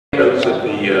Those at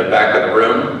the back of the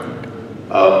room.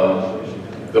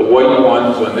 The white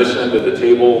ones on this end of the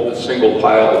table, a single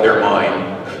pile, they're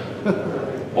mine.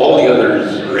 All the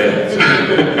others are red.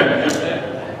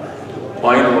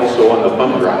 Mine are also on the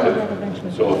thumb drive.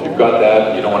 So if you've got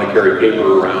that, you don't want to carry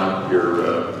paper around,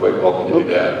 you're quite welcome to do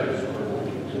that.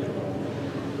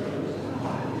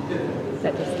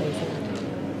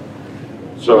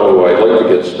 So I'd like to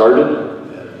get started.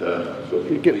 And, so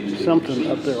you get something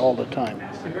up there all the time.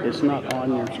 It's not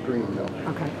on your screen though.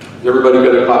 Okay. Has everybody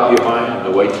got a copy of mine,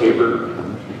 the white paper?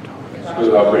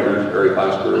 Smooth operator, Barry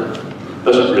Clasper.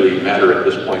 Doesn't really matter at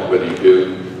this point whether you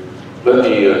do. Let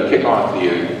me kick off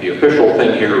the official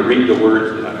thing here. Read the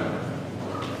words that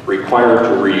I'm required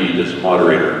to read as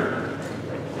moderator.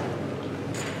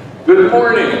 Good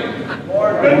morning.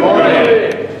 Good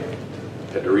morning.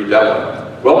 Had to read that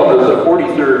one. Welcome to the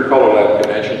 43rd CALLERLAB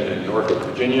convention in Norfolk,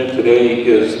 Virginia. Today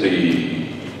is the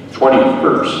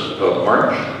 21st of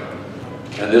March,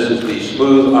 and this is the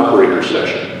Smooth Operator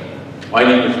session. My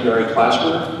name is Barry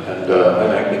Clasper, and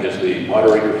I'm acting as the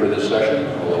moderator for this session,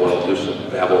 although I'll do some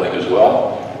babbling as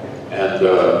well. And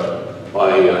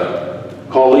my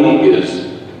colleague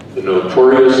is the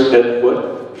notorious Ed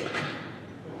Foote.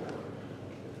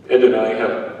 Ed and I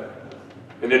have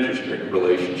an interesting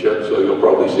relationship, so you'll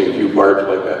probably see a few barbs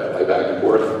like that fly back and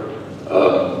forth.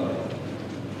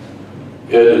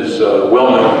 Ed is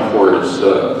well known for his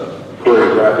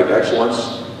choreographic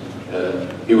excellence.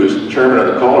 He was chairman of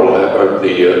the CALLERLAB, of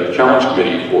the Challenge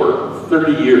Committee for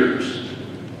 30 years.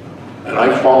 And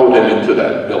I followed him into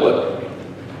that billet.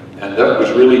 And that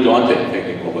was really daunting,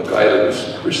 thinking, well, the guy that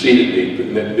was preceded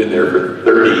me had been there for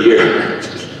 30 years.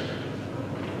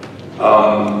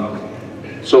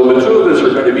 So the two of us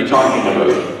are going to be talking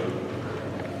about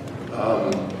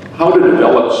how to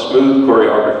develop smooth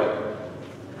choreography.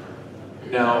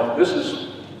 Now, this is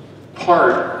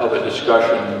part of a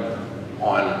discussion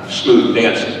on smooth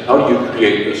dancing. How do you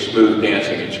create a smooth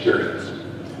dancing experience?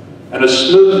 And a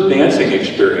smooth dancing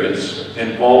experience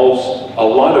involves a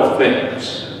lot of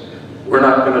things. We're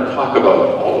not going to talk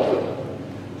about all of them.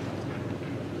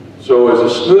 So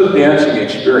as a smooth dancing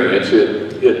experience,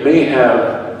 it may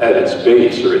have at its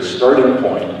base or its starting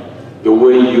point the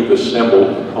way you've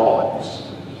assembled the columns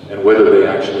and whether they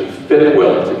actually fit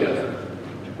well together.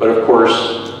 But of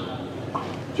course,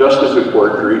 just as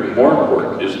important or even more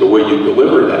important is the way you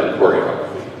deliver that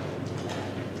choreography.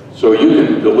 So you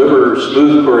can deliver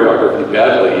smooth choreography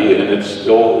badly and it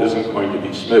still isn't going to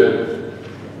be smooth.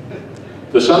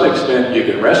 To some extent, you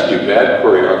can rescue bad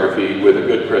choreography with a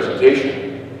good presentation,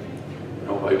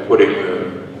 by putting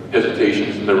the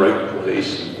hesitations in the right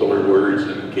place and filler words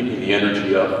and keeping the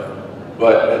energy up.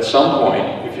 But at some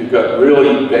point, if you've got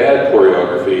really bad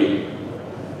choreography,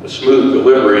 the smooth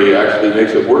delivery actually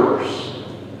makes it worse.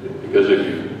 Because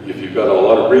if you've got a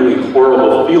lot of really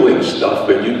horrible feeling stuff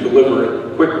and you deliver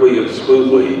it quickly and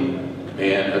smoothly,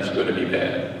 man, that's going to be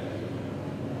bad.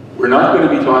 We're not going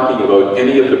to be talking about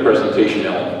any of the presentation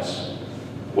elements.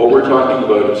 What we're talking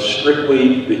about is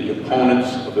strictly the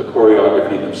components of the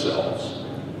choreography themselves.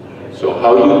 So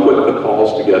how you put the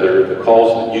calls together, the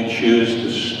calls that you choose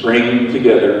to string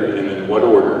together and in what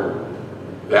order,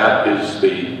 that is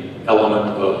the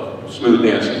element of smooth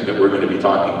dancing that we're going to be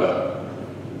talking about.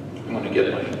 I'm going to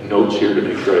get my notes here to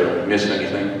make sure I don't miss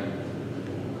anything.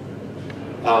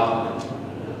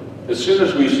 As soon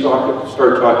as we start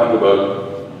talking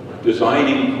about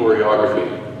designing choreography,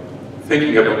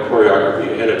 thinking about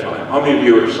choreography ahead of time, how many of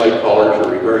you are sight callers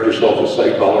or regard yourselves as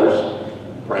sight callers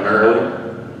primarily?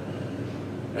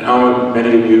 And how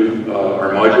many of you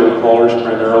are module callers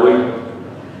primarily?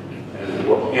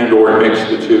 And or mix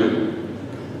the two?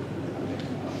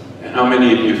 And how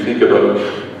many of you think about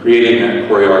creating that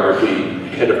choreography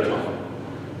ahead of time?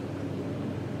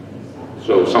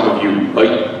 So some of you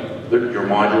like your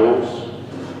modules,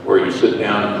 or you sit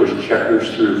down and push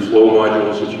checkers through flow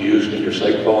modules that you use when you're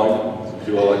sight calling,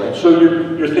 do all that. So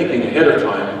you're thinking ahead of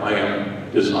time, I am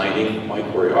designing my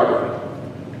choreography.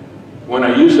 When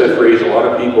I use that phrase, a lot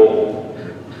of people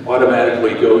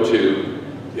automatically go to,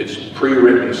 it's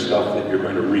pre-written stuff that you're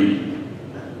going to read.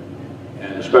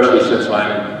 And especially since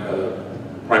I'm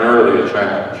primarily a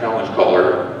challenge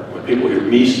caller, when people hear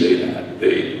me say that,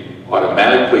 they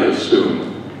automatically assume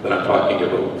that I'm talking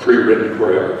about pre-written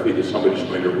choreography that somebody's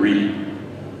going to read.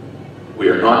 We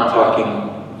are not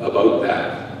talking about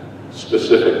that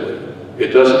specifically.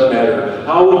 It doesn't matter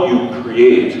how you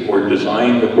create or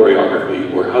design the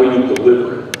choreography or how you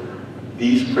deliver it.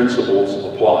 These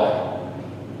principles apply.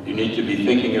 You need to be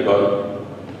thinking about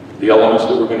the elements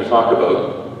that we're going to talk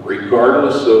about, or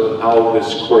regardless of how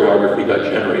this choreography got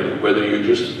generated, whether you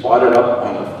just thought it up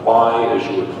on the fly as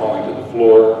you were calling to the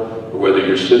floor, or whether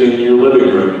you're sitting in your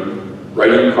living room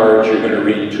writing cards you're going to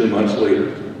read 2 months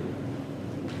later.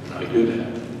 I do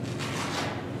that.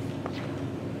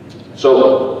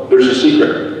 So, there's a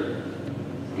secret.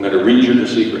 I'm going to read you the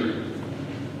secret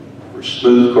for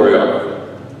smooth choreography.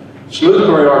 Smooth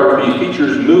choreography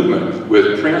features movement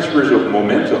with transfers of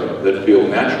momentum that feel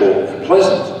natural and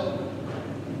pleasant.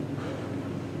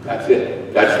 That's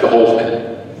it. That's the whole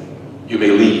thing. You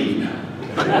may leave now.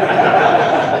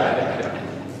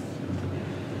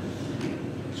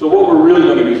 So what we're really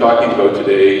going to be talking about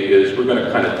today is we're going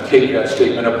to kind of take that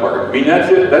statement apart. I mean,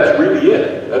 that's it. That's really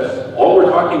it. That's all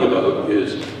we're talking about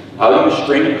is how do you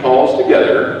string calls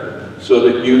together so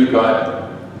that you've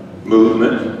got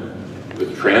movement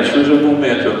with transfers of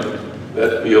momentum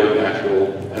that feel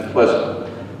natural and pleasant.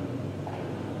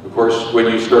 Of course, when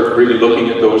you start really looking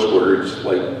at those words,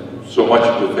 like so much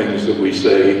of the things that we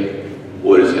say,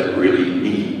 what does that really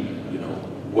mean? You know,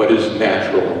 what is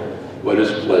natural? What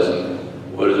is pleasant?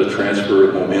 What is a transfer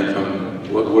of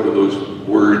momentum? What do those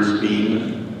words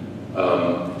mean?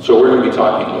 So we're going to be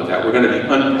talking about that. We're going to be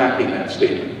unpacking that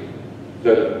statement. Is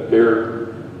that a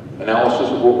fair analysis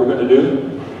of what we're going to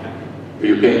do? Are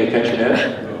you paying attention,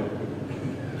 Ed?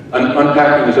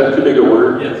 Unpacking, is that too big a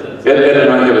word? Yes. Ed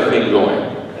and I have a thing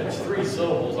going. That's 3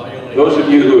 syllables. Those of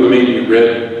you who have maybe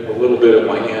read a little bit of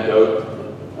my handout,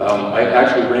 I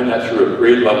actually ran that through a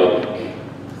grade level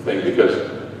thing because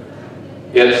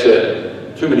Ed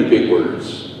said, too many big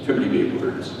words, too many big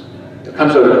words. It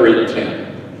comes out of grade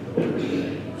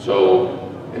 10. So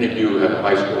any of you who have a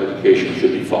high school education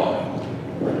should be fine.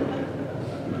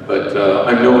 But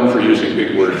I'm known for using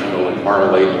big words, you know, like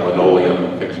marmalade and linoleum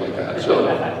and things like that.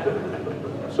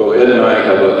 So Ed and I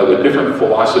have a different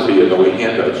philosophy of the way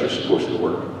handouts are supposed to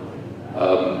work.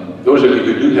 Those of you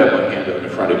who do have my handout in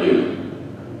front of you,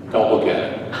 don't look at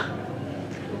it.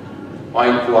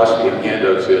 My philosophy of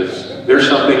handouts is there's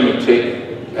something you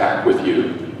take back with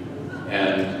you,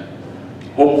 and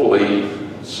hopefully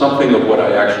something of what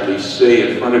I actually say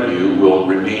in front of you will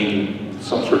remain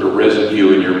some sort of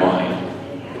residue in your mind.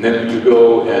 And then when you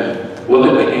go and look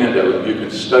at the handout, you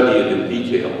can study it in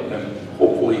detail and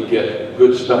hopefully get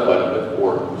good stuff out of it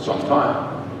for some time.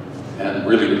 And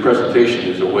really the presentation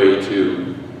is a way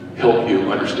to help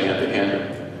you understand the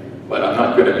handout. But I'm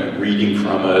not going to be reading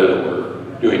from it or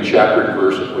doing chapter and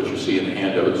verse of what you see in the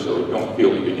handout, so don't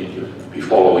feel you need to be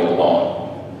following along.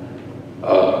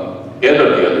 Ed,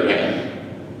 on the other hand,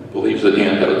 believes that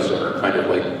handouts are kind of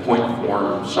like point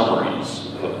form summaries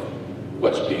of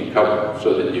what's being covered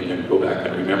so that you can go back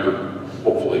and remember,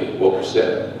 hopefully, what was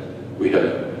said. We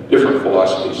have different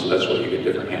philosophies, so that's why you get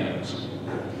different handouts.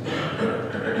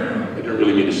 I didn't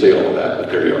really mean to say all of that, but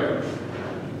there you are.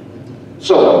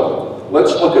 So,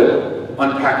 let's look at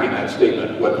unpacking that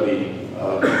statement, what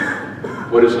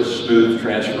is a smooth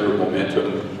transfer of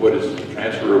momentum, what is the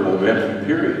transfer of momentum,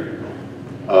 period,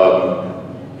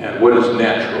 and what is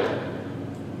natural,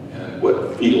 and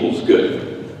what feels good.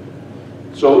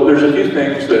 So there's a few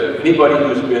things that anybody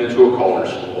who's been to a color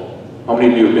school, how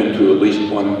many of you have been to at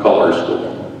least one color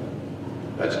school?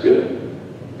 That's good.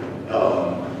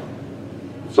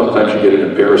 Sometimes you get an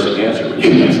embarrassing answer when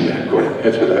you ask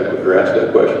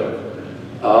that question.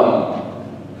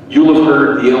 You'll have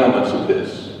heard the elements of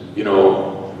this. You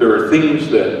know, there are things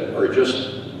that are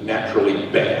just naturally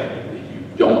bad that you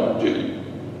don't do.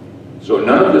 So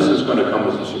none of this is going to come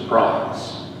as a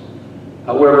surprise.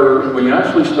 However, when you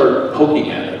actually start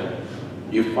poking at it,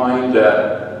 you find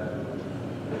that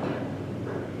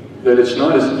it's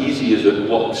not as easy as it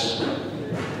looks.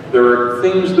 There are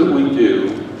things that we do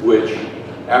which,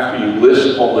 after you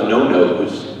list all the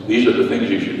no-nos, these are the things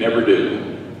you should never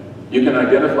do, you can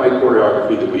identify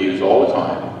choreography that we use all the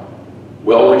time,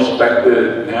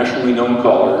 well-respected, nationally known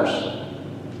colors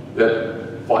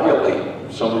that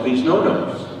violate some of these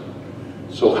no-nos.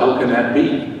 So how can that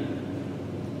be?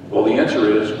 Well, the answer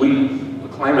is we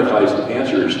acclimatize the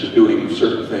dancers to doing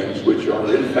certain things which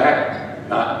are in fact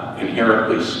not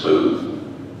inherently smooth.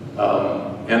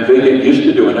 And they get used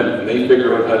to doing it, and they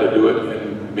figure out how to do it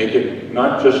and make it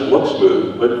not just look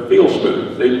smooth, but feel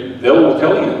smooth. They'll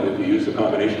tell you if you use the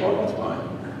combination all the time.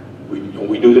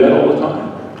 We do that all the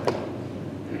time.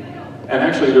 And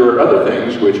actually there are other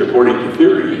things which, according to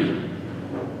theory,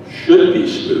 should be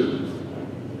smooth,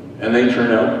 and they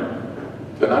turn out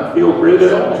to not feel great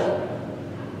at all.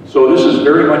 So this is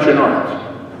very much an art.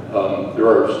 There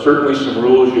are certainly some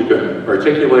rules you can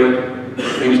articulate,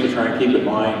 things to try and keep in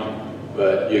mind,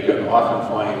 but you can often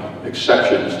find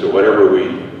exceptions to whatever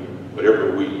we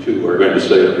two are going to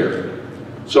say up here.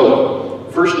 So,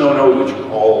 the first no-no that you're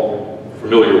all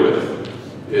familiar with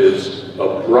is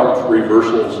abrupt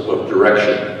reversals of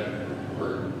direction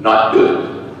are not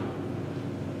good.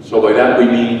 So by that we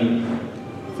mean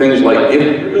things like, if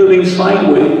you're moving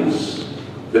sideways,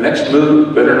 the next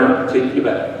move better not take you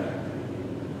back.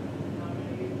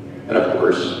 And of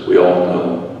course, we all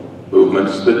know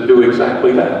movements that do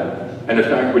exactly that. And in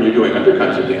fact, when you're doing other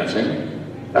kinds of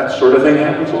dancing, that sort of thing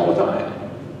happens all the time.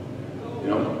 You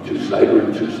know, 2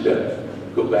 sideward, 2 step,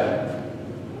 go back.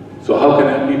 So how can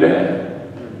that be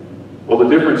bad? Well, the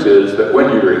difference is that when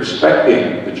you're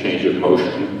expecting the change of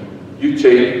motion, you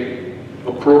take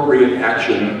appropriate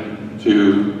action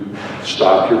to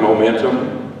stop your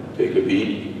momentum, take a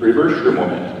beat, reverse your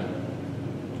momentum.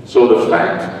 So the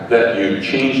fact that you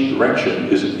change direction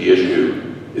isn't the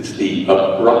issue, it's the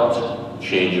abrupt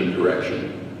change of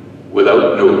direction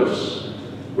without notice,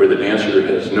 where the dancer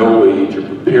has no way to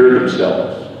prepare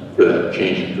themselves for that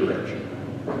change in direction.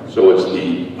 So it's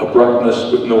the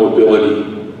abruptness with no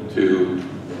ability to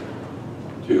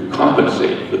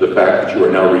compensate for the fact that you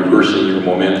are now reversing your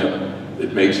momentum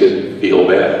that makes it feel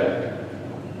bad.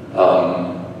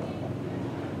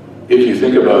 If you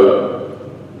think about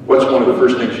what's one of the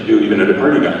first things you do even at a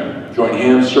party night, join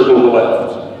hands, circle to the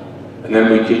left, and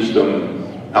then we teach them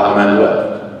Allemand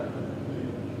left.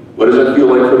 What does that feel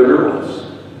like for the girls?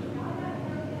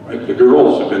 Right? The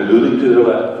girls have been moving to the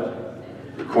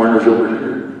left, the corner's over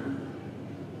here.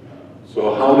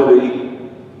 So how do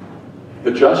they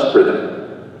adjust for that?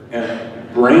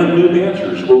 And brand new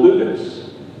dancers will do this.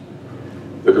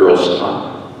 The girls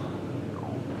stop,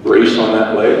 brace on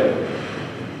that leg,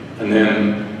 and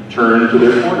then turn to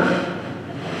their corner.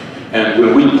 And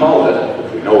when we call it,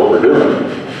 if we know what we're doing,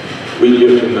 we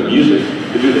give them the music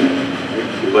to do that.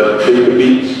 Right? We let them take the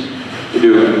beats to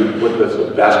do what that's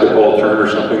a basketball turn or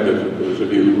something that those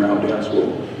of you who round dance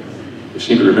will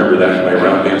seem to remember that from my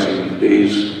round dancing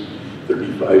days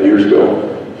 35 years ago.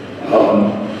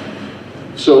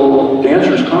 So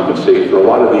dancers compensate for a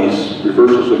lot of these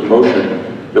reversals of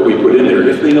motion that we put in there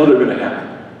if they know they're going to happen.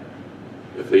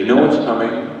 If they know it's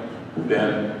coming,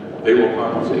 then they will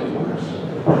compensate for us.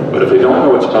 But if they don't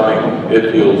know it's coming,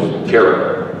 it feels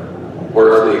terrible.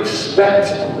 Or if they expect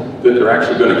that they're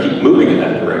actually going to keep moving in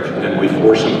that direction, then we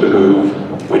force them to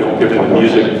move. We don't give them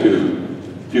music to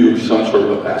do some sort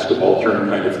of a basketball turn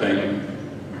kind of thing,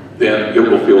 then it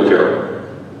will feel terrible.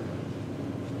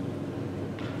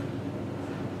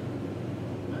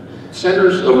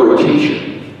 Centers of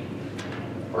rotation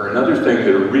are another thing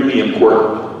that are really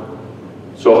important.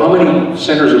 So how many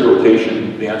centers of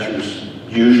rotation dancers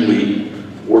usually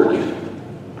work in?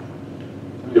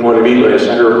 You know what I mean by a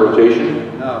center of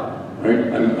rotation? No.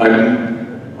 Right?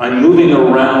 I'm moving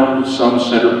around some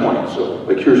center point. So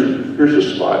like here's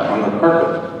a spot on the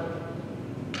carpet.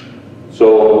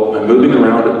 So I'm moving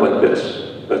around it like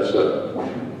this. That's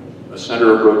a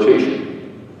center of rotation.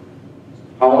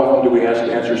 How often do we ask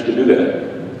dancers to do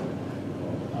that?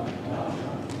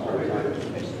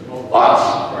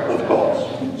 Lots of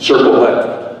calls. Circle left.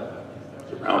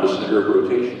 It's around a center of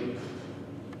rotation.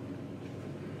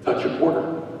 Touch a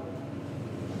quarter.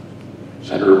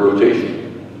 Center of rotation.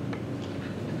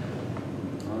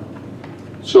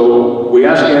 So we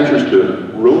ask dancers to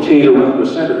rotate around the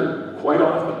center quite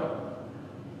often.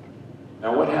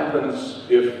 Now what happens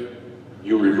if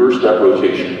you reverse that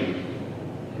rotation?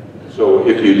 So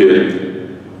if you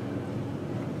did,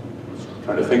 I'm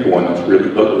trying to think of one that's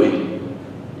really ugly.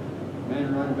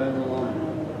 Man run, bend the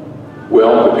line.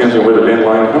 Well, it depends on where the bend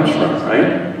line comes from,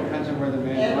 right? Depends on where the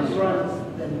man comes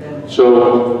from.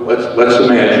 So let's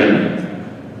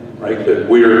imagine, right, that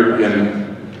we're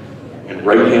in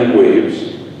right-hand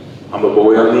waves. I'm a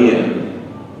boy on the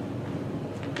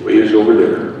end. Waves over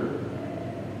there.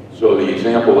 So the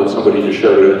example that somebody just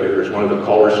showed up there is one of the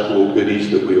collar school goodies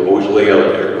that we always lay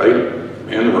out there, right?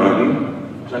 And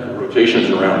run, center rotations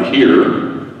around here,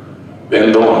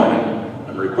 bend the line.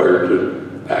 I'm required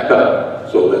to back up.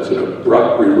 So that's an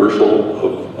abrupt reversal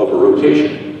of a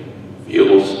rotation.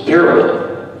 Feels terrible.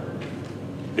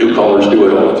 Newcomers do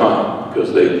it all the time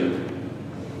because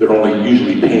they're only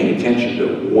usually paying attention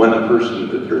to one person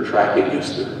that they're tracking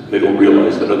against them. They don't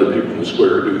realize that other people in the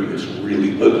square are doing this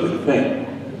really ugly thing.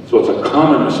 So it's a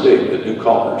common mistake that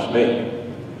newcomers make.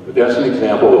 But that's an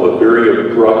example of a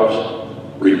very abrupt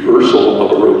reversal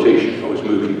of a rotation. I was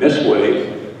moving this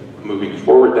way, I'm moving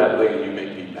forward that way, and you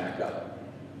make me back up.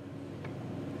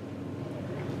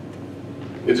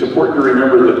 It's important to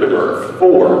remember that there are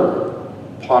 4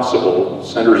 possible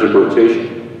centers of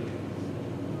rotation.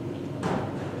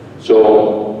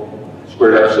 So,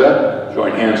 squared up set,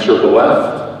 join hands, circle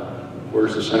left.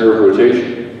 Where's the center of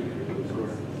rotation?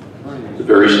 the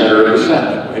very center of the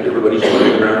set, right? Everybody's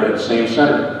moving around that same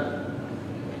center.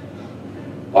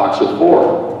 Box of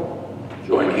 4.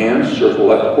 Join hands, circle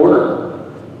left quarter.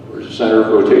 Where's the center of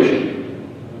rotation?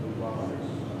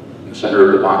 In the center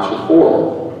of the box of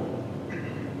 4.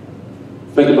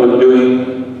 Think about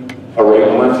doing a right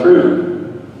and left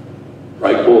through.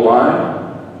 Right pull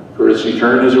line, courtesy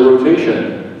turn is a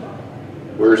rotation.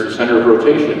 Where's the center of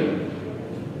rotation?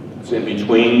 It's in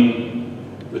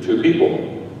between the two people.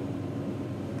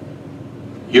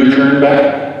 U-turn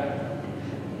back.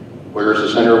 Where's the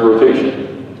center of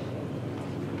rotation?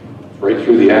 It's right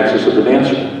through the axis of the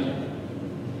dancer.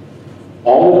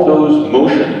 All of those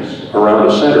motions around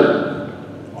the center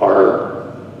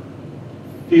are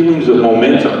feelings of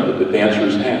momentum that the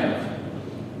dancers have.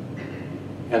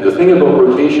 And the thing about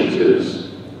rotations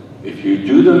is, if you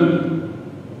do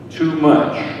them too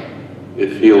much,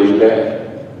 it feels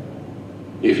bad.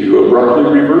 If you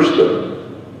abruptly reverse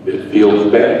them, it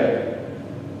feels bad.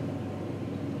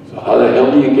 So how the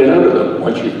hell do you get out of them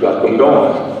once you've got them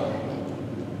going?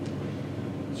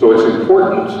 So it's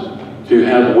important to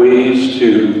have ways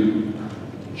to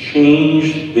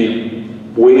change the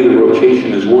way the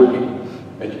rotation is working.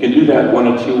 And you can do that one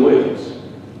of 2 ways.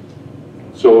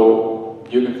 So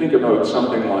you can think about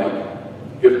something like,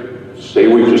 if, say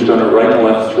we've just done a right and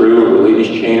left through, or a ladies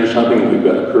chain or something, and we've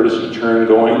got a courtesy turn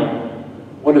going,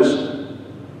 what is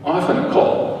often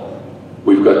called,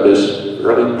 we've got this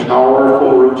really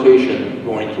powerful rotation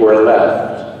going to our left.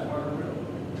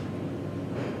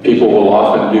 People will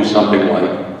often do something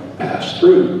like pass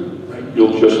through, right?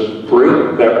 You'll just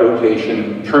break that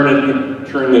rotation,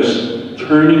 turn this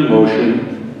turning motion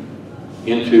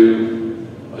into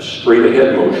a straight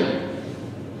ahead motion.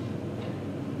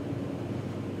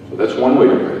 So that's one way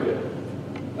to break it.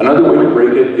 Another way to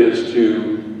break it is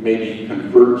to maybe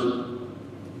convert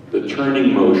the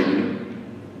turning motion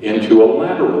into a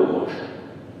lateral motion.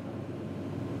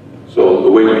 So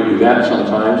the way we do that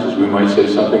sometimes is we might say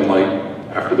something like,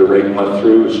 after the right and left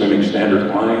through, assuming standard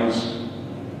lines,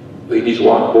 ladies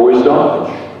walk, boys dodge.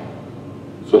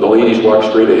 So the ladies walk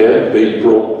straight ahead, they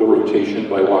broke the rotation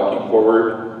by walking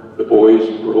forward, the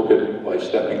boys broke it by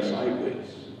stepping sideways.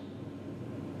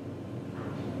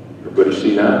 Everybody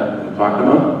see that I'm talking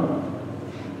about?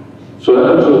 So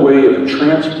that was a way of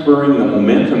transferring the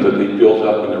momentum that they built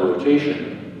up in the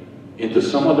rotation into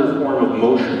some other form of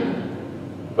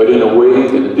motion, but in a way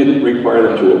that didn't require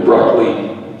them to abruptly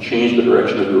change the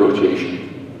direction of the rotation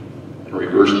and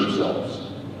reverse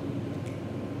themselves.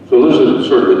 So those are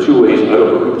sort of the 2 ways out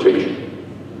of a rotation.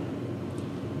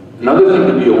 Another thing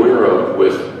to be aware of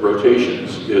with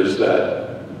rotations is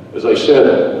that, as I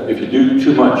said, if you do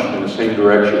too much in the same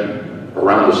direction,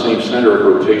 around the same center of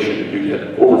rotation, you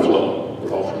get overflow.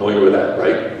 We're all familiar with that,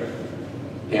 right?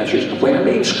 Dancers complain, I'm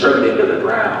being scrubbed into the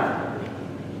ground.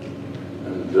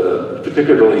 And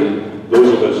particularly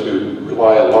those of us who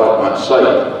rely a lot on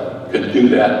sight can do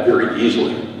that very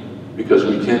easily, because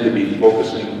we tend to be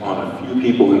focusing on a few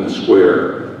people in the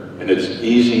square, and it's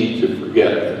easy to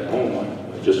forget that, oh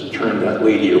my, I just turned that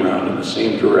lady around in the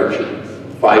same direction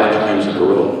 5 times in a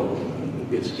row.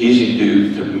 It's easy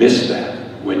to miss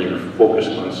that when you're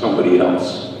focused on somebody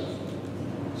else.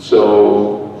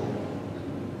 So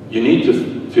you need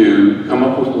to come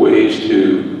up with ways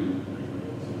to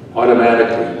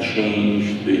automatically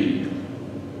change the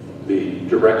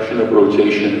direction of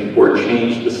rotation or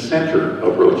change the center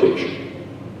of rotation.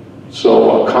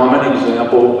 So a common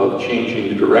example of changing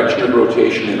the direction of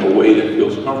rotation in a way that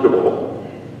feels comfortable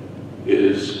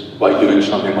is by doing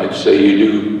something like, say you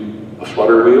do a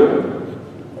flutter wheel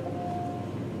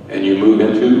and you move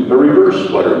into a reverse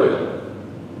flutter wheel.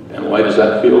 And why does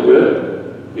that feel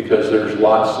good? Because there's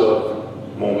lots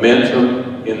of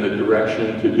momentum in the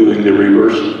direction to doing the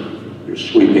reverse. You're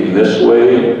sweeping this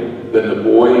way, then the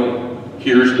boy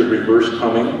hears the reverse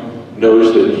coming,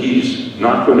 knows that he's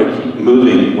not going to keep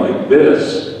moving like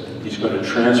this. He's going to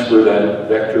transfer that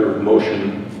vector of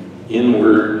motion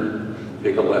inward,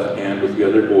 take a left hand with the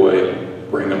other boy,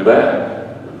 bring him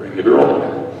back, bring the girl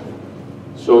back.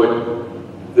 So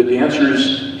the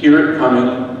dancers hear it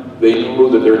coming, they know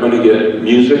that they're going to get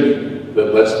music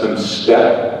that lets them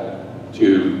step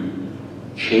to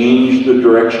change the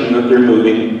direction that they're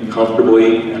moving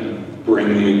comfortably and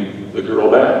bring the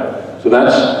girl back. So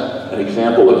that's an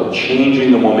example of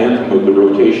changing the momentum of the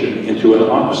rotation into an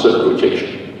opposite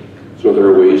rotation. So there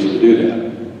are ways to do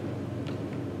that.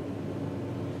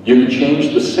 You can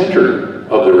change the center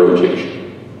of the rotation.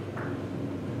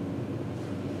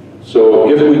 So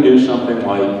if we do something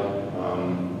like,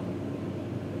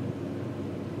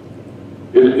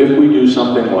 if we do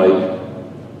something like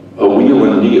a wheel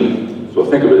and deal, so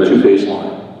think of a 2-phase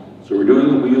line. So we're doing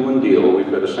the wheel and deal. We've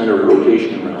got a center of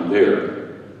rotation around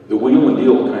there. The wheel and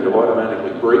deal kind of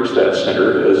automatically breaks that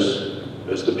center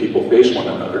as the people face one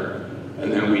another. And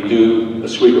then we do a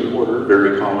sweep a quarter,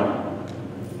 very common.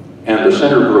 And the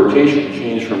center of rotation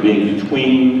changed from being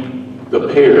between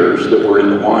the pairs that were in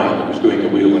the line that was doing the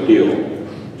wheel and deal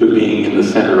to being in the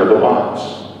center of the box.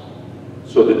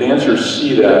 So the dancers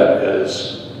see that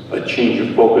as a change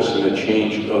of focus and a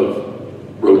change of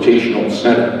rotational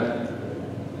center.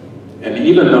 And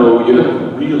even though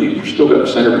you've still got the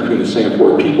center between the same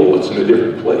four people, it's in a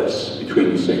different place between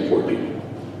the same four people.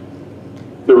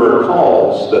 There are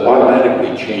calls that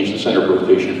automatically change the center of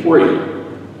rotation for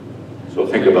you. So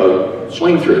think about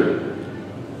swing through.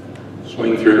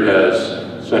 Swing through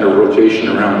has center of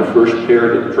rotation around the first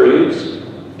pair that trades,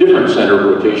 different center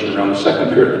of rotation around the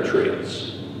second pair that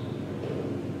trades.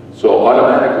 So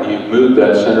automatically you move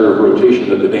that center of rotation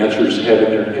that the dancers have in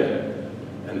their head,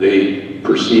 and they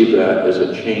perceive that as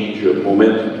a change of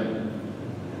momentum.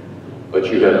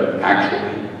 But you have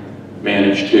actually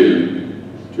managed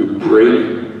to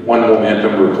break one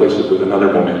momentum, replace it with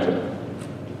another momentum.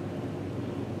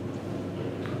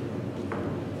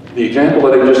 The example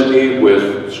that I just gave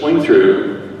with swing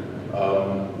through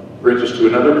brings us to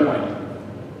another point.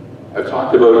 I've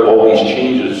talked about all these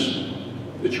changes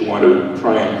that you want to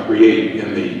try and create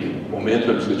in the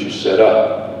momentums that you set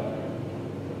up.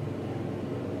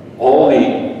 All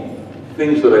the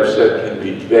things that I've said can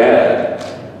be bad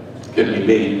can be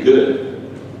made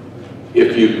good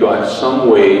if you've got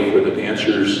some way for the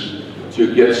dancers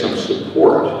to get some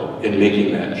support in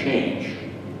making that change.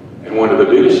 And one of the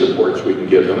biggest supports we can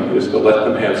give them is to let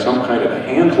them have some kind of a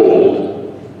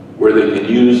handhold where they can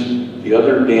use the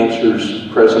other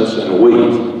dancer's presence and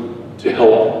weight to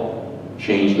help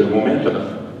change their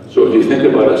momentum. So if you think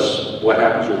about what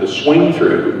happens with a swing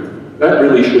through, that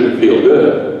really shouldn't feel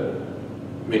good.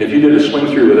 I mean, if you did a swing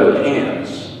through without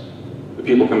hands, the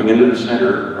people coming into the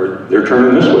center, they're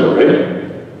turning this way,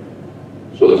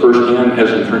 right? So the first hand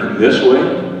has them turning this way,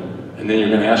 and then you're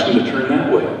going to ask them to turn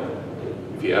that way.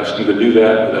 If you ask them to do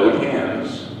that without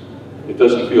hands, it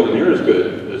doesn't feel near as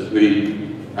good as the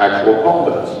actual call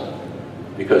does.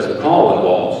 Because the call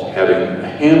involves having a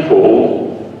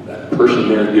handhold, that person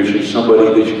there gives you somebody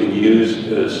that you can use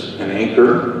as an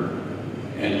anchor,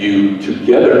 and you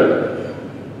together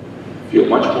feel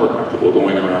much more comfortable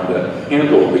going around that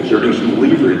handhold, exerting some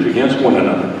leverage against one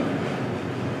another.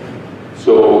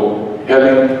 So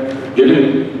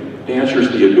giving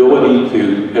dancers the ability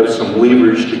to have some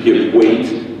leverage to give weight,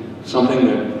 something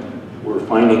that we're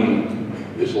finding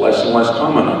is less and less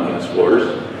common on dance floors.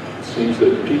 It seems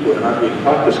that people are not being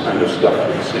taught this kind of stuff at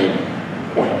the same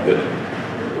point, that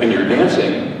when you're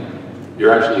dancing,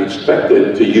 you're actually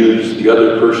expected to use the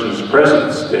other person's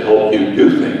presence to help you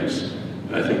do things.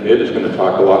 And I think Ed is going to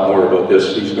talk a lot more about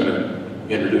this. He's going to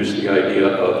introduce the idea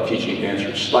of teaching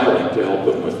dancers styling to help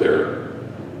them with their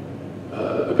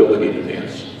ability to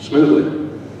dance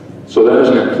smoothly. So that is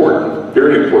an important,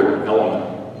 very important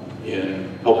element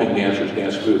in helping dancers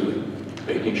dance smoothly,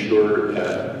 making sure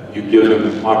that you give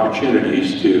them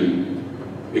opportunities to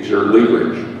exert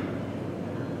leverage.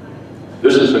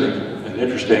 This is an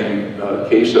interesting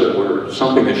case of where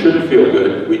something that shouldn't feel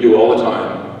good, we do all the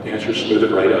time. Dancers smooth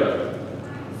it right up.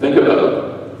 Think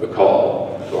about the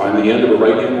call. So I'm the end of a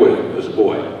right hand wave as a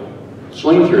boy.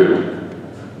 Swing through,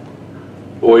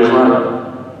 boys run.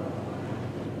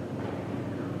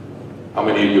 How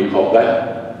many of you called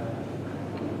that?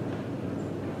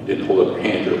 You didn't hold up your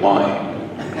hand, you're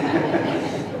lying.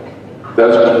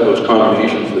 That's one of those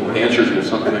combinations that dancers will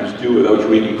sometimes do without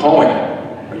you even calling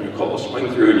it. When you call a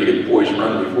swing through and you get boys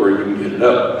run before you even get it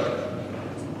up.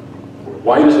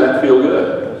 Why does that feel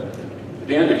good?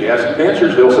 If you ask the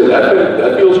dancers, they'll say,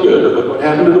 that feels good, but look what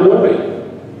happened to the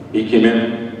boy. He came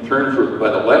in, turned by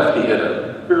the left, he had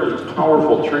a fairly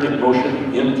powerful turning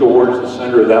motion in towards the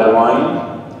center of that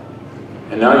line.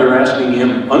 And now you're asking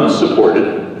him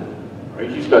unsupported, right?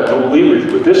 He's got no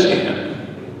leverage with this hand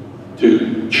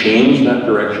to change that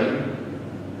direction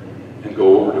and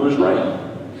go over to his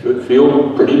right. Should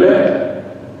feel pretty bad.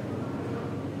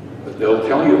 But they'll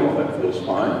tell you, oh, that feels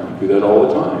fine. We do that all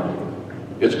the time.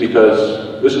 It's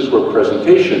because this is where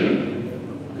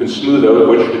presentation can smooth out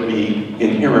what should be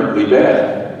inherently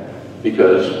bad.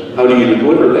 Because how do you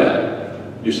deliver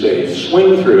that? You say,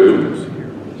 swing through,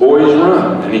 boys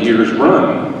run, and he hears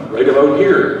run right about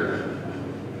here.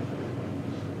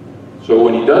 So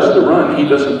when he does the run, he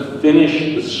doesn't finish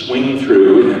the swing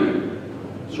through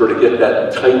and sort of get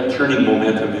that tight turning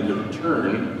momentum into the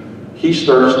turn. He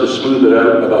starts to smooth it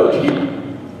out about here.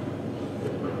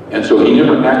 And so he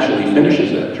never actually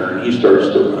finishes that turn. He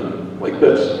starts to run like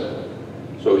this.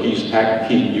 So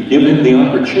you give him the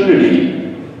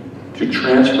opportunity to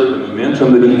transfer the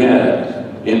momentum that he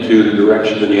had into the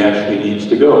direction that he actually needs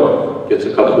to go. Gets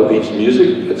a couple of beats of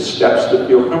music, gets steps that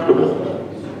feel comfortable.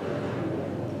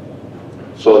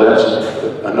 So that's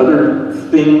another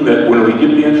thing that when we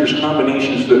give dancers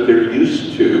combinations that they're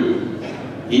used to,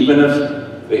 even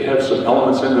if they have some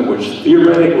elements in them which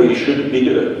theoretically shouldn't be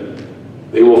good,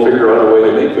 they will figure out a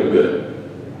way to make them good.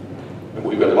 And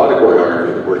we've got a lot of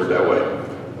choreography that works that way.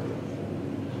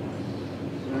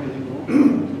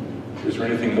 Is there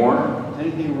anything more?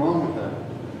 Anything wrong with that?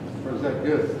 Or is that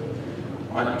good?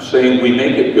 I'm saying we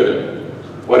make it good.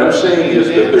 What I'm saying is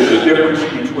that there's a difference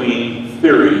between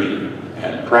theory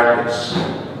and practice.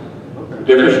 The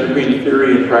difference between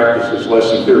theory and practice is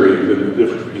less than theory than the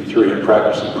difference between theory and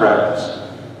practice and practice.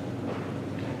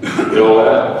 You know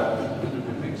that?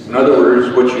 In other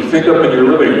words, what you think up in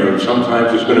your living room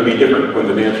sometimes is going to be different when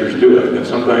the dancers do it, and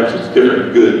sometimes it's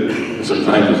different good, and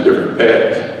sometimes it's different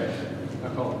bad.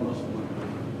 I call it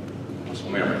muscle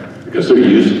memory. Because they're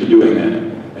used to doing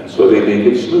that. And so they make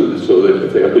it smooth, so that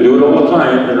if they have to do it all the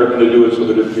time, they're not going to do it so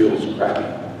that it feels crappy.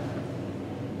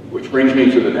 Which brings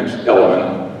me to the next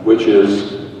element, which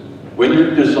is when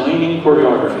you're designing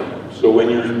choreography. So when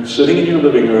you're sitting in your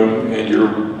living room and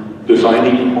you're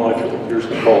designing a module, here's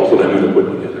the calls that I'm going to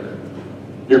put together.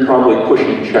 You're probably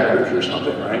pushing checkers or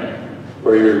something, right?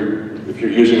 Or if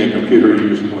you're using a computer, you're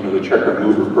using one of the checker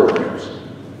mover programs.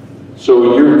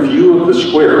 So your view of the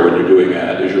square when you're doing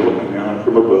that is you're looking down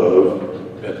from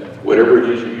above at whatever it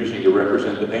is you're using to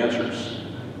represent the dancers.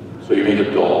 So you may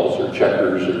have dolls or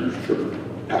checkers or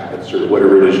packets or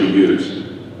whatever it is you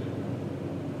use.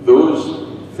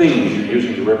 Those things you're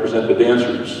using to represent the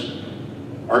dancers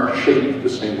aren't shaped the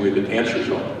same way the dancers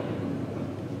are.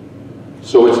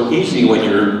 So it's easy when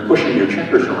you're pushing your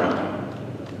checkers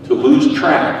around to lose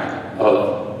track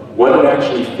of what it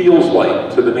actually feels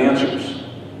like to the dancers.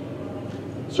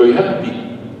 So you have to be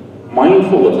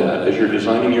mindful of that as you're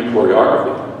designing your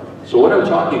choreography. So what I'm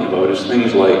talking about is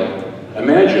things like,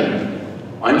 imagine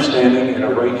I'm standing in a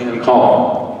right-hand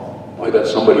column. I got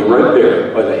somebody right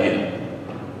there by the hand.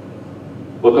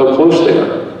 Look how close they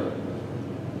are.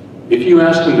 If you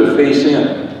ask them to face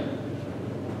in,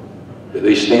 do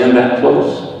they stand that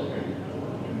close?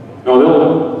 No,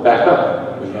 they'll back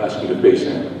up when you ask them to face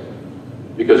in.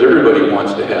 Because everybody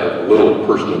wants to have a little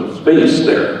personal space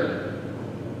there.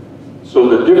 So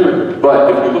but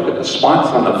if you look at the spots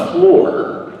on the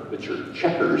floor that your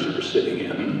checkers are sitting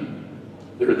in,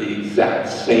 they're the exact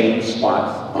same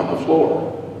spots on the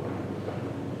floor.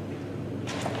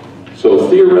 So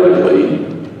theoretically,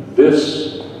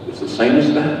 this is the same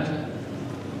as that,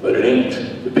 but it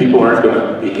ain't. The people aren't going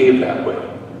to behave that way.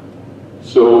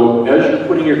 So as you're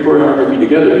putting your choreography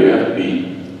together, you have to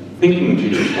be thinking to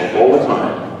yourself all the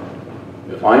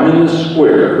time, if I'm in this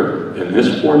square, in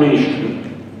this formation,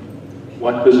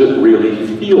 what does it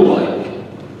really feel like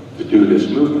to do this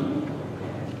movement?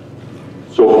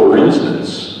 So for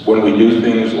instance, when we do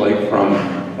things like from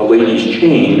a lady's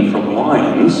chain from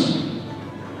lines,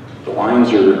 the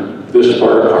lines are this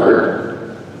far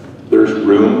apart, there's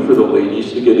room for the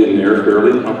ladies to get in there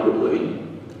fairly comfortably,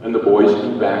 and the boys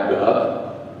can back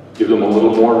up, give them a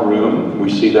little more room. We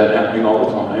see that happening all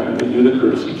the time, and they do the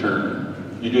courtesy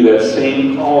turn. You do that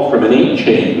same call from an 8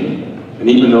 chain, and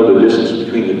even though the distance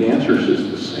between the dancers is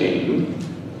the same,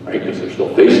 right, because they're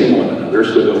still facing one another,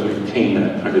 so they'll maintain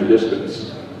that kind of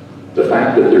distance. The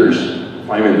fact that if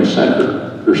I'm in the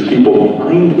center, there's people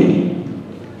behind me,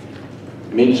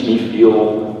 makes me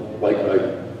feel like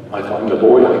if I'm the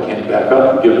boy, I can't back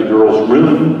up and give the girls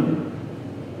room.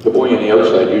 The boy on the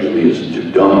outside usually is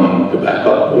too dumb to back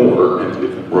up more and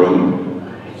give them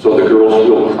room. So the girls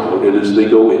feel crowded as they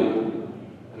go in.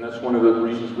 And that's one of the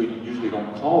reasons we usually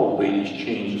don't call ladies'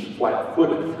 chains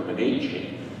flat-footed from an 8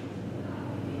 chain.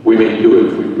 We may do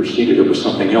it if we preceded it with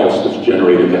something else that's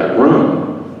generated that room.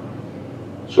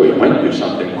 So you might do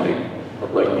something like a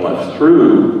right and left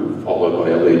through, followed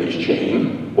by a lady's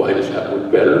chain. Why does that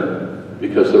work better?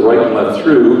 Because the right and left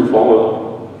through,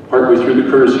 followed partway through the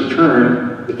courtesy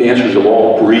turn, the dancers have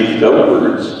all breathed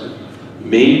outwards,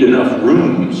 made enough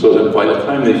room so that by the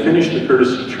time they finish the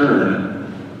courtesy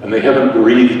turn, and they haven't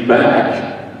breathed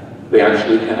back, they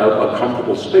actually have a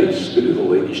comfortable space to do the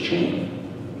lady's chain.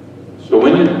 So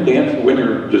when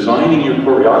you're designing your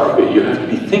choreography, you have to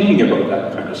be thinking about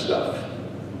that kind of stuff.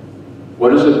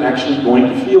 What is it actually going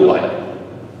to feel like?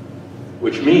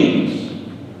 Which means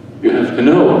you have to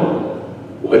know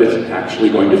what it's actually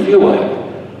going to feel like.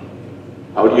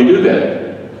 How do you do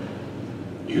that?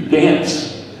 You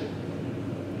dance.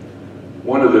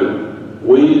 One of the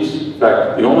ways, in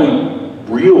fact, the only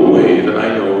real way that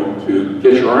I know to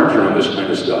get your arms around this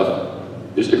kind of stuff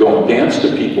is to go and dance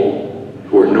to people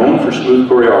who are known for smooth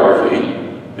choreography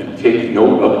and take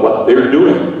note of what they're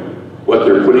doing, what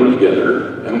they're putting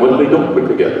together, and what they don't put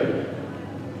together.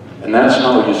 And that's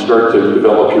how you start to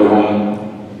develop your own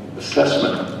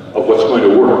assessment of what's going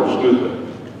to work smoothly.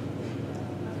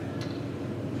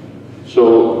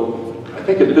 So I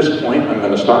think at this point I'm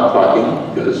going to stop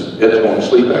talking because Ed's going to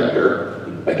sleep back there.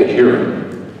 I can hear him.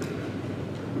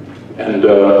 And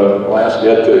I'll ask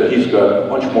Ed, he's got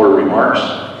much more remarks.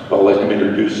 I'll let him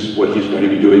introduce what he's going to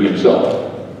be doing himself.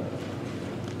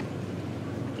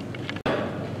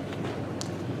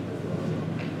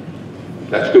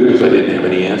 That's good because I didn't have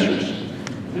any answers.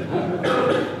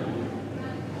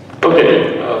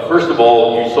 Okay, first of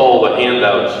all, you saw the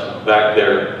handouts back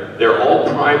there. They're all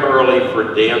primarily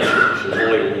for dancers.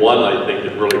 There's only one, I think,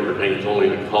 that really pertains only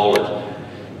to callers.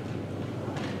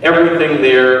 Everything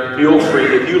there, feel free,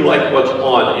 if you like what's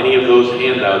on any of those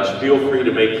handouts, feel free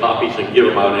to make copies and give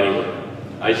them out anyway.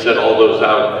 I set all those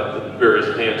out at the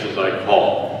various dances I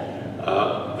call.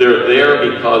 They're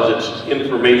there because it's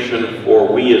information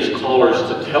for we as callers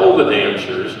to tell the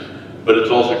dancers, but it's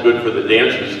also good for the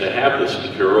dancers to have this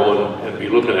material and be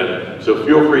looking at it. So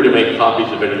feel free to make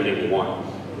copies of anything you want.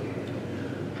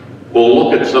 We'll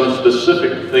look at some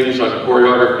specific things on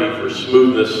choreography for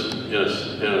smoothness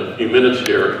in a few minutes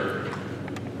here.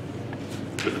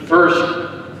 But first,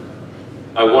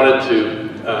 I wanted to,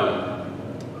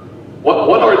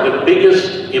 what are the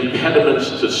biggest impediments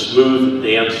to smooth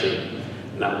dancing?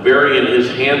 Now, Barry in his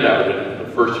handout, in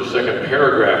the first or second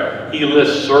paragraph, he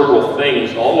lists several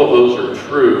things. All of those are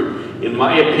true. In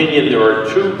my opinion, there are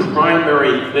two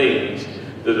primary things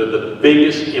that are the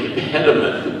biggest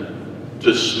impediment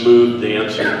to smooth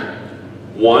dancing.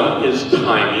 One is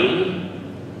timing,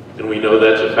 and we know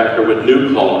that's a factor with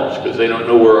new callers because they don't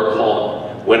know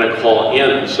when a call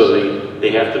ends, so they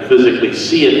have to physically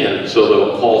see it end, so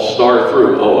they'll call star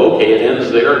through. Oh, okay, it ends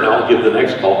there, now I'll give the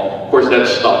next call. Of course, that's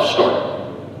stop-start.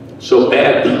 So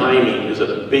bad timing is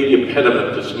a big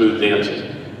impediment to smooth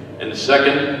dancing. And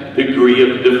second, degree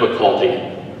of difficulty.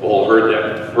 You've all heard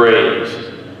that phrase.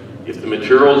 If the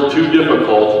material is too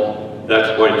difficult,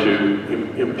 that's going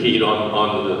to impede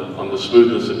on the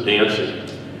smoothness of dancing.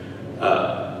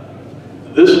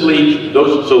 Those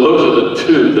are the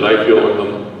two that I feel are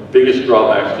the biggest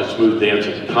drawbacks to smooth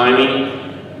dancing. Timing,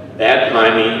 bad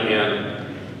timing, and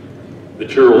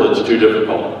material that's too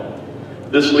difficult.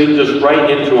 This leads us right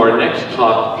into our next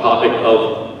topic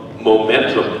of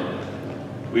momentum.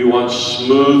 We want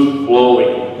smooth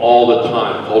flowing all the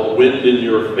time, called wind in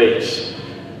your face.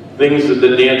 Things that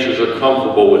the dancers are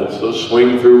comfortable with. So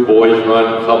swing through, boys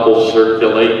run, couples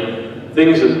circulate.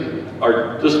 Things that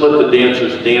are, just let the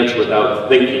dancers dance without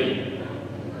thinking.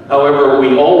 However,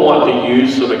 we all want to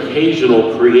use some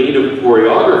occasional creative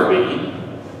choreography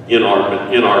in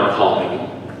our calling.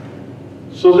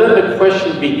 So then the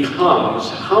question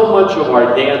becomes, how much of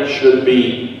our dance should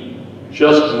be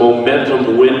just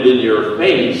momentum, wind in your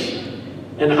face,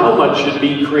 and how much should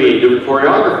be creative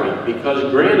choreography? Because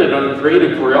granted, on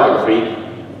creative choreography,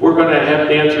 we're going to have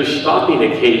dancers stopping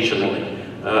occasionally.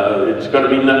 It's going to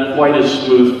be not quite as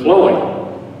smooth flowing.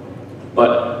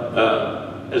 But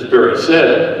as Barry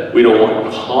said, we don't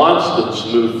want constant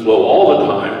smooth flow all the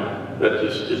time. That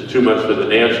just is too much for the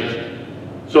dancers.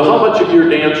 So how much of your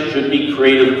dance should be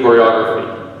creative choreography?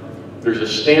 There's a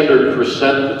standard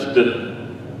percent that's been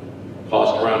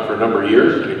tossed around for a number of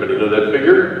years. Anybody know that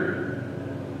figure?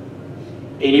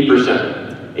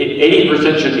 80%.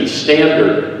 80% should be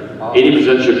standard.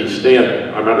 80% should be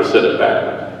standard. I'm going to set it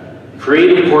back.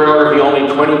 Creative choreography, only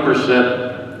 20%.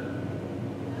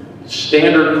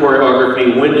 Standard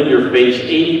choreography, wind in your face,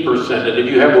 80%. And if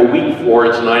you have a week 4,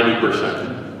 it's 90%.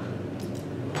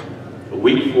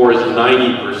 Week 4 is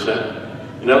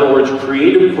 90%. In other words,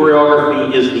 creative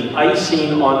choreography is the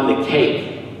icing on the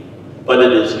cake, but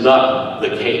it is not the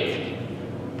cake.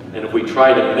 And if we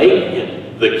try to make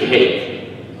it the cake,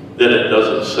 then it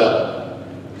doesn't sell.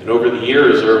 And over the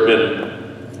years, there have been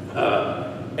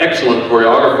excellent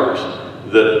choreographers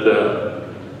that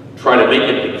try to make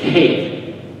it the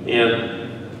cake. And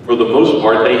for the most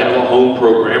part, they have a home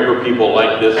program for people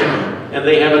like this, and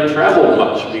they haven't traveled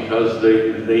much because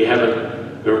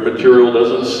their material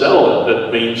doesn't sell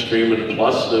at mainstream and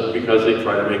plus because they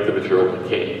try to make the material the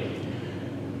cake.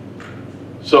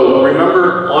 So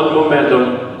remember, on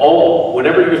momentum,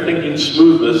 whenever you're thinking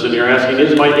smoothness and you're asking,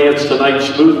 is my dance tonight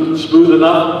smooth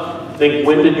enough? Think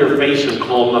wind in your face and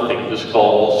call nothing. Just call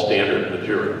all standard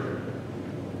material.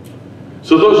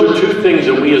 So those are two things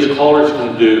that we as callers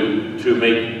can do to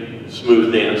make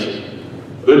smooth dancing.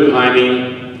 Good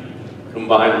timing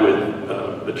combined with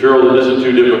material that isn't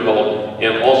too difficult,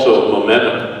 and also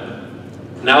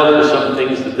momentum. Now there are some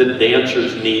things that the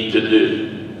dancers need to do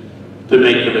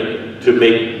to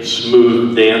make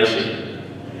smooth dancing.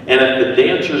 And if the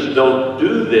dancers don't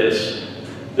do this,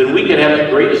 then we can have the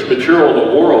greatest material in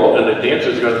the world, and the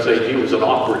dancer's going to say, gee, it was an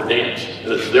awkward dance,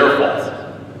 and it's their fault.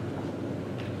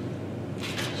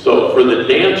 So for the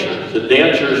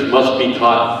dancers must be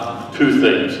taught two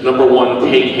things. Number one,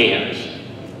 take hands.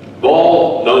 We've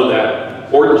all known that.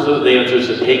 Importance of the dancers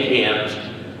to take hands.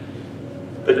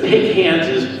 But take hands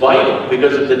is vital,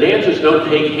 because if the dancers don't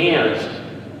take hands,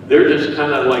 they're just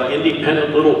kind of like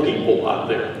independent little people out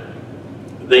there.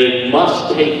 They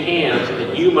must take hands,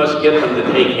 and you must get them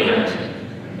to take hands.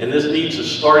 And this needs to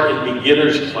start in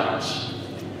beginner's class.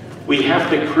 We have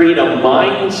to create a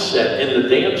mindset in the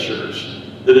dancers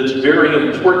that it's very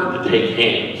important to take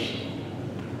hands.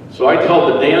 So I tell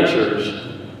the dancers,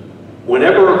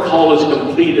 whenever a call is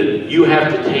completed, you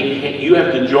have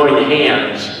to join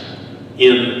hands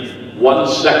in 1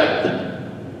 second.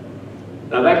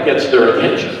 Now that gets their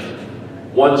attention.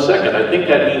 1 second, I think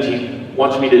that means he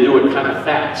wants me to do it kind of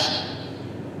fast.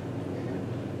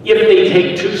 If they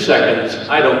take 2 seconds,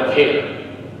 I don't care.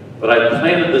 But I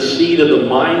planted the seed of the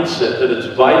mindset that it's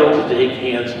vital to take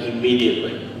hands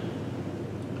immediately.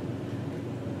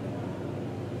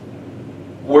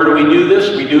 Where do we do this?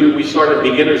 We start in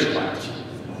beginner's class.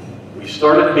 We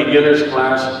start in beginner's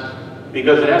class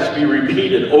because it has to be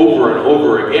repeated over and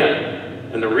over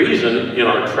again. And the reason in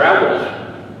our travels,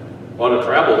 a lot of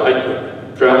travel,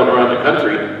 traveling around the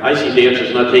country, I see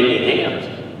dancers not taking hands.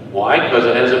 Why? Because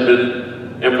it hasn't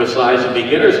been emphasized in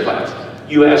beginner's class.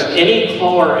 You ask any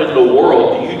caller in the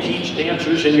world, do you teach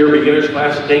dancers in your beginner's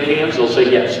class to take hands? They'll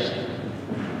say yes.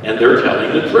 And they're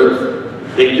telling the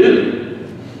truth. They do.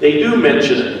 They do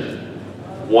mention it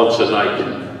once a night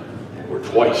or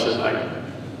twice a night.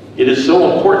 It is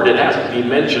so important it has to be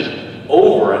mentioned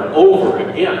over and over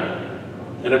again.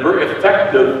 And a very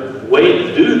effective way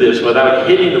to do this without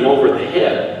hitting them over the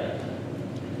head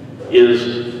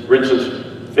is, for instance,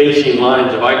 facing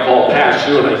lines. If I call pass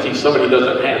through and I see somebody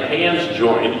doesn't have hands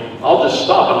joined, I'll just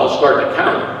stop and I'll start to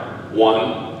count.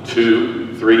 1,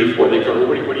 2, 3, 4. They go,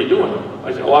 what are you doing?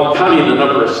 I say, well, I'm counting the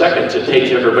number of seconds it takes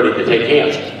everybody to take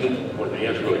hands. When the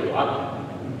hands really go out.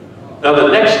 Now the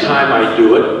next time I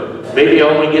do it, maybe I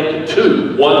only get to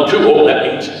 2. 1, 2, oh, that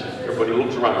means everybody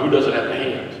looks around. Who doesn't have the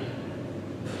hands?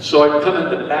 So I come in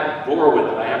the back door with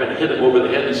it. I haven't hit him over the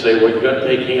head and say, well, you got to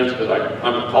take hands because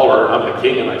I'm a caller, I'm the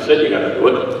king, and I said you got to do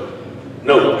it.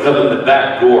 No, come in the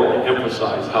back door to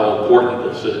emphasize how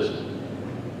important this is.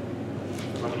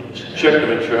 Let me just check to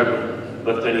make sure I haven't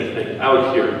left anything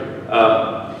out here.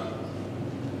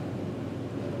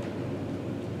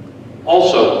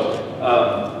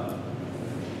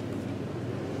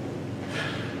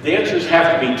 Dancers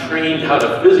have to be trained how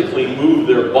to physically move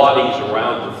their bodies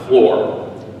around the floor.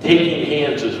 Taking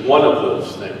hands is one of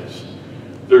those things.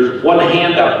 There's one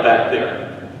handout back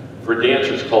there for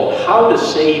dancers called How to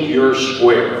Save Your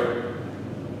Square.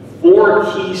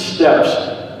 4 key steps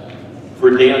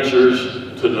for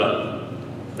dancers to know.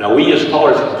 Now we as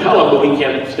callers can tell them, but we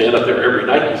can't stand up there every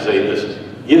night and say this.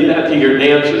 Give that to your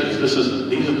dancers.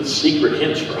 These are the secret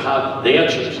hints for how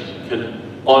dancers can,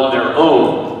 on their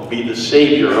own, be the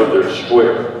savior of their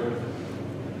square.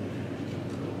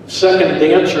 Second,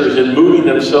 dancers in moving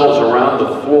themselves around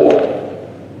the floor,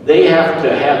 they have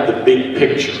to have the big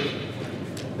picture.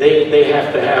 They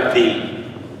have to have the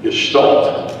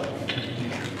gestalt.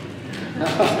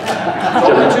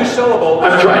 Only 2 syllables.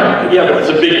 I'm trying, yeah, but it's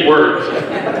a big word.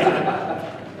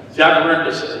 See, I've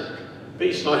learned this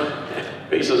based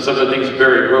on some of the things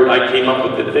Barry wrote. I came up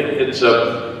with the thing.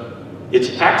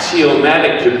 It's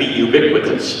axiomatic to be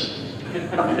ubiquitous.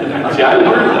 And see, I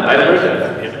learned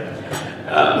that.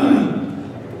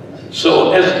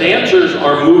 So as dancers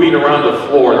are moving around the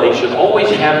floor, they should always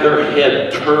have their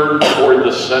head turned toward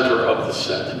the center of the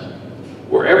set,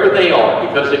 wherever they are,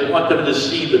 because they want them to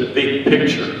see the big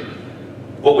picture.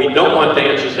 What we don't want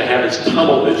dancers to have is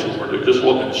tunnel vision, where they're just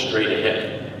looking straight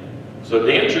ahead. So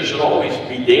dancers should always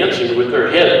be dancing with their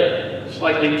head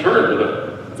slightly turned with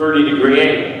a 30-degree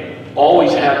angle.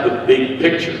 Always have the big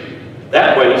picture.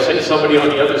 That way, say somebody on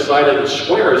the other side of the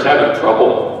square is having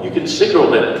trouble, you can signal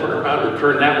them, turn around or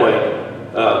turn that way,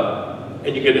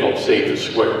 and you can help save the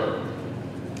square.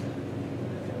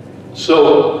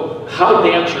 So, how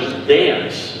dancers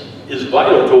dance is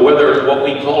vital to whether what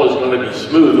we call is going to be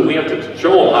smooth, and we have to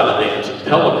show them how to dance and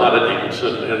tell them how to dance,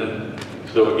 and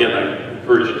so again, I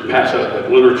encourage you to pass out that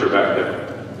literature back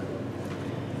there.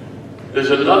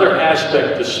 There's another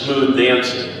aspect to smooth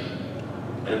dancing,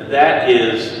 and that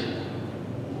is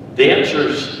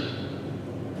dancers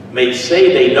may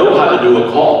say they know how to do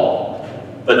a call,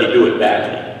 but they do it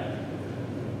badly.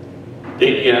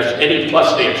 You ask any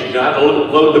plus dancer, you know how to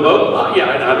load the boat? Oh, yeah,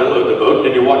 I know how to load the boat.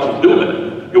 And you watch them do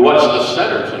it. You watch the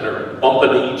centers, and they're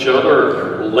bumping each other,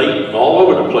 they're late and all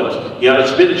over the place. You know how to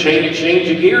spin, change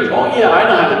the gears? Oh, yeah, I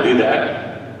know how to do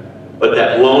that. But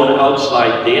that lone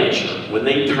outside dancer, when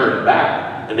they turn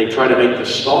back and they try to make the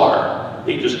star,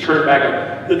 they just turn back,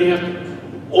 and then they have to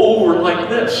over like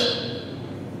this.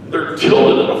 They're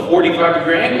tilted at a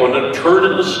 45-degree angle, and they're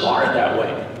turning the star that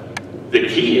way. The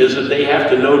key is that they have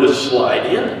to know to slide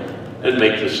in and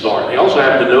make the star. They also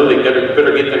have to know they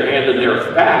better get their hand in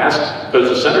there fast, because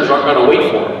the centers aren't going to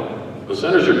wait for them. The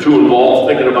centers are too involved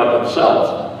thinking about themselves.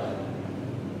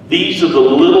 These are the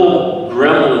little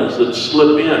gremlins that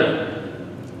slip in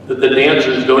that the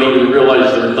dancers don't even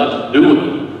realize they're not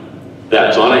doing.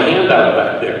 That's on a handout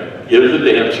back there. Give the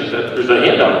dancers that. There's a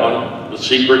handout on the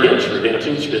secret hints for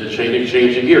dancing, spin,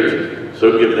 changing gears.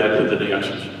 So give that to the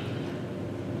dancers.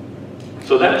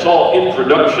 So that's all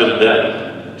introduction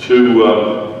then to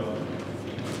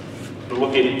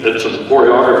looking at some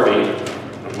choreography.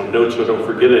 On my notes so I don't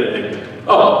forget anything.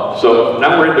 Oh, so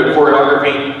now we're into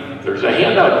choreography. There's a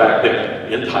handout back there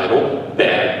entitled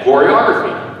Bad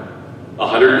Choreography.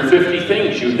 150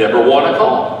 things you never want to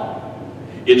call.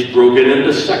 It's broken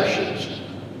into sections.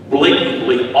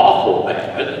 Blatantly awful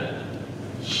bad,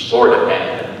 sort of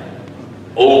bad,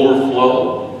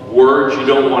 overflow, words you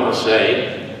don't want to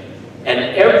say. And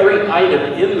every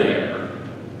item in there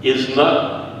is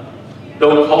not,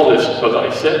 don't call this because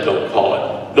I said don't call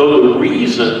it. No, the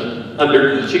reason,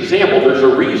 under each example, there's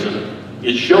a reason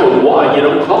is shown why you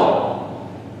don't call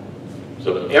it.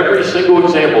 So every single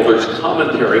example, there's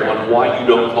commentary on why you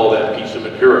don't call that piece of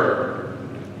material.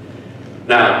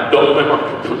 Now,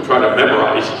 don't try to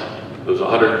memorize those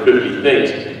 150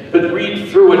 things, but read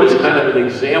through it as kind of an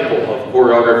example of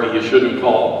choreography you shouldn't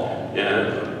call,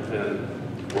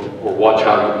 or watch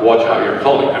how you're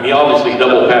calling. I mean, obviously,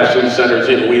 double pass through centers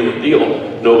in wheel and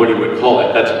deal, nobody would call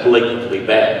it. That's blatantly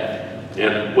bad.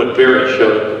 And what Barry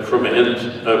showed from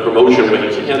ocean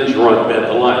waves, ends run, bend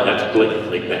the line, that's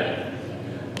blatantly bad.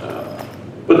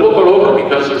 But look it over,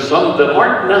 because there's some that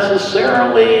aren't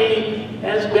necessarily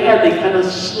as bad. They kind of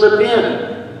slip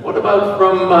in. What about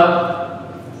from,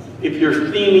 if you're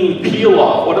theming peel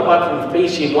off, what about from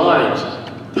facing lines?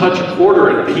 Touch a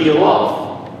quarter and peel off.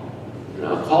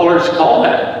 Callers call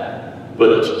that, but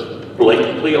it's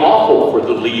blatantly awful for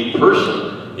the lead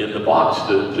person in the box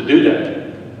to do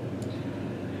that.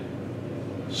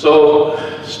 So,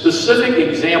 specific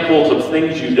examples of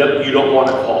things you don't want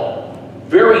to call.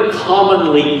 Very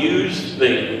commonly used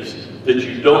things that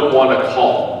you don't want to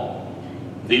call.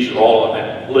 These are all on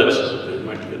that list. They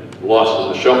might get lost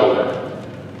in the shuffle there.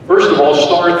 First of all,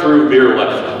 star through veer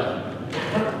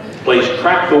left. Plays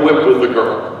crack the whip with the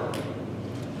girl.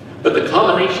 But the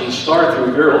combination star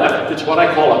through veer left, it's what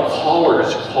I call a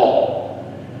caller's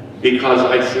call. Because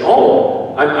I see,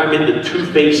 oh, I'm in the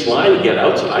two-face line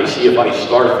get-outs, and I see if I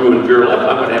star through and veer left,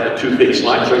 I'm going to have a two-face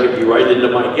line, so I can be right into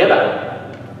my get-out.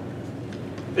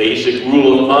 Basic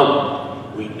rule of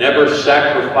thumb, we never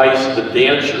sacrifice the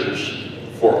dancers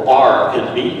for our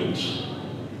convenience.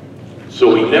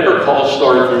 So we never call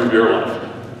star through veer left.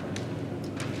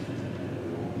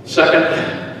 Second,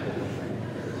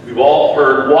 we've all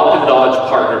heard walk and dodge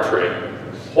partner trade.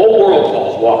 Whole world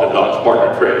calls walk and dodge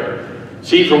partner trade.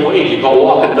 See, from waves you call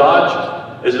walk and dodge.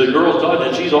 As the girl's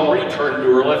dodging, she's already turned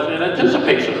to her left in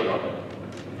anticipation of it.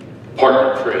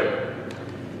 Partner trade.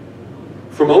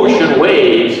 From ocean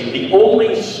waves, the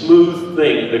only smooth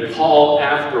thing to call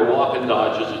after walk and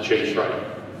dodge is a chase right.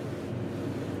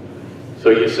 So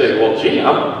you say, well, gee,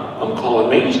 I'm calling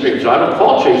mainstream, so I don't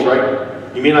call chase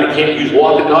right. You mean I can't use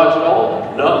walk and dodge at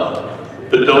all? No.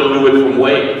 But don't do it from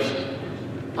waves.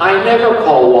 I never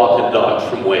call walk and dodge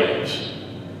from waves,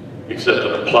 except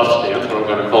in a plus dance when I'm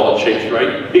going to call it chase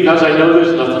right, because I know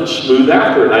there's nothing smooth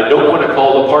after it. I don't want to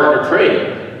call the partner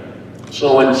trade.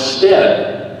 So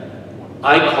instead,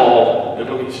 I call, and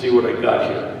let me see what I got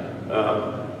here.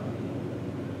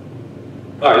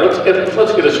 All right, let's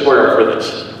get a square for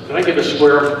this. Can I get a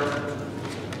square?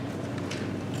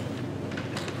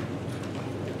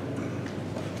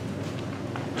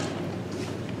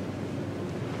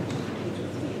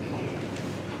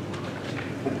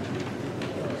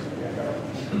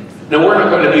 Now, we're not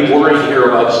going to be worrying here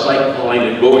about sight calling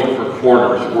and going for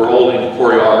corners. We're all in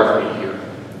choreography here.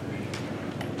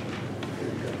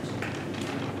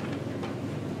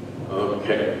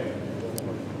 Okay.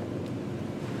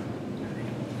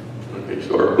 Okay,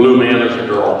 so our blue man is a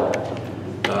girl.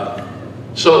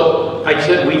 So So I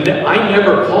said, I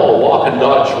never call walk and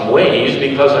dodge from waves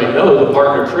because I know the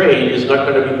partner trade is not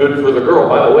going to be good for the girl.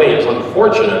 By the way, it's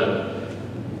unfortunate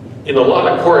in a lot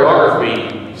of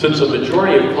choreography, since the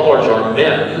majority of callers are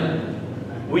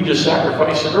men, we just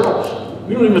sacrifice the girls.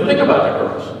 We don't even think about the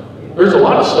girls. There's a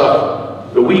lot of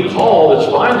stuff that we call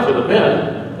that's fine for the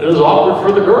men and is awkward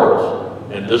for the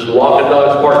girls. And this walk and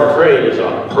dodge partner trade is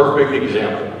a perfect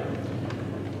example.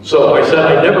 So I said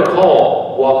I never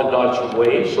call walk and dodge from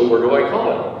waves, so where do I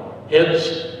call it?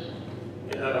 Heads,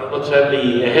 let's have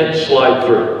the head slide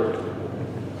through.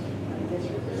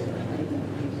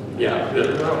 Yeah,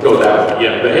 go that way.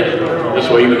 Yeah, the head, this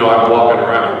way even though I'm walking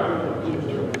around.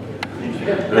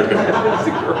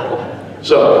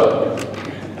 So,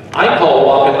 I call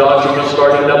walk and dodge from a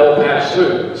starting double pass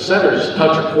through. Centers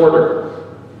touch a quarter.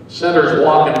 Centers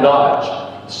walk and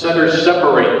dodge. Centers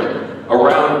separate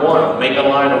around one, make a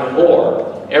line of 4.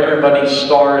 Everybody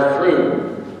star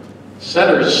through.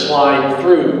 Centers slide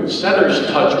through. Centers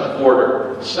touch a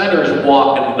quarter. Centers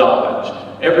walk and dodge.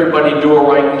 Everybody do a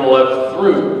right and a left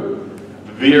through.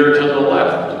 Veer to the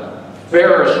left.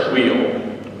 Ferris wheel.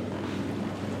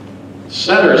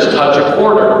 Centers touch a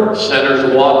quarter.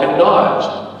 Centers walk and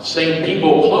dodge. Same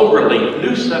people cloverleaf.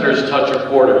 New centers touch a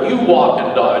quarter. You walk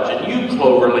and dodge, and you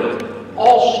cloverleaf.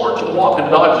 All sorts of walk and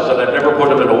dodges, and I've never put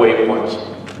them in a wave once.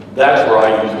 That's where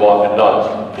I use walk and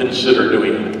dodge. Consider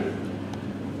doing it.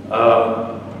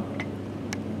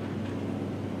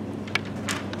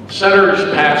 Centers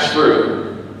pass through.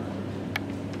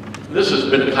 This has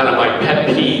been kind of my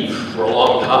pet peeve for a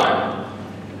long time.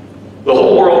 The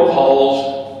whole world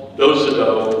calls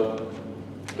do-si-do,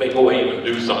 make a wave and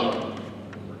do something.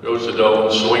 Do-si-do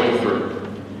and swing through.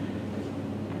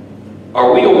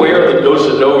 Are we aware that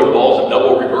do-si-do involves a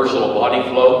double reversal of body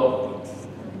flow?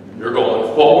 You're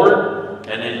going forward,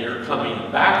 and then you're coming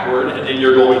backward, and then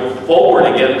you're going forward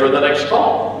again for the next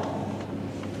call.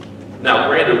 Now,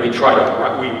 granted, we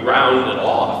round it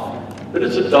off, but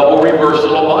it's a double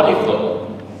reversal of body flow.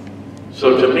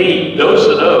 So to me,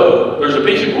 do-si-do, there's a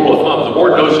basic rule of thumb: the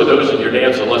more do-si-dos in your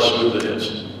dance, the less smooth it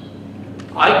is.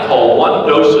 I call one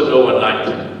do-si-do a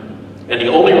night. And the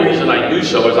only reason I do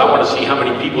so is I want to see how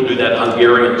many people do that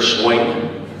Hungarian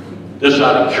swing, just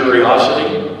out of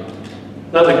curiosity.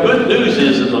 Now the good news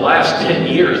is in the last 10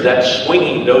 years, that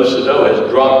swinging do-si-do has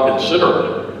dropped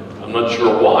considerably. I'm not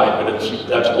sure why, but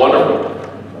that's wonderful.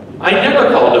 I never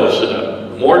call do-si-do.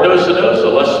 The more do-si-dos, the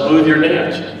less smooth your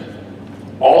dance.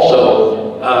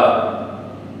 Also,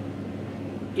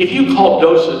 if you call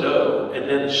do-si-do and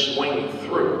then swing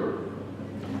through,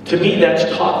 to me, that's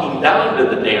talking down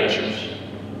to the dancers.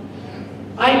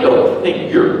 I don't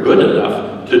think you're good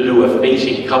enough to do a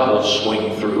facing couple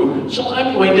swing through, so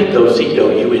I'm going to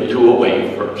do-si-do you into a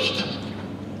wave first.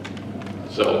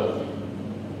 So,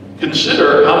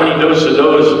 consider how many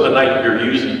do-si-dos a night you're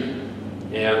using,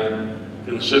 and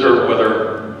consider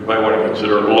whether you might want to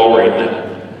consider lowering them.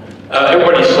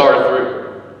 Everybody star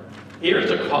through.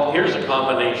 Here's a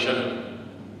combination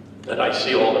that I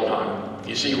see all the time.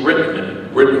 You see written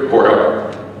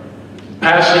choreography.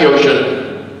 Pass the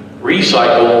ocean,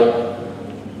 recycle.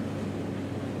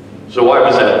 So why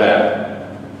was that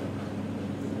bad?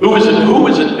 Who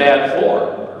was it bad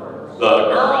for?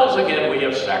 The girls. Again, we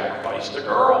have sacrificed the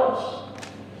girls.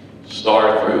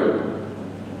 Star through.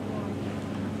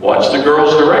 Watch the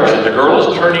girl's direction. The girl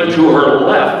is turning to her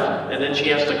left, and then she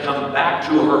has to come back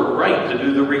to her right to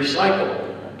do the recycle.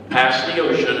 Pass the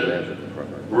ocean,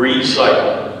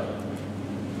 recycle.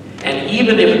 And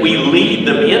even if we lead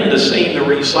them into saying the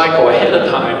recycle ahead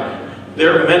of time,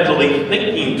 they're mentally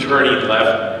thinking turning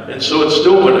left, and so it's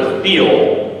still going to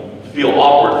feel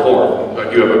awkward for them.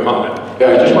 But you have a comment?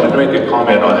 Yeah, I just wanted to make a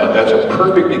comment on that. That's a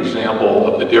perfect example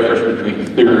of the difference between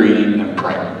theory and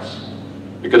practice.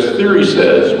 Because theory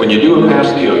says when you do a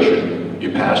pass the ocean, you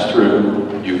pass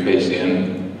through, you face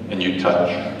in, and you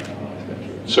touch.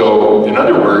 So, in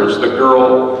other words, the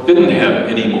girl didn't have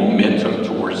any momentum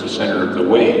towards the center of the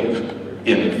wave,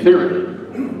 in theory.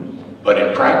 But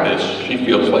in practice, she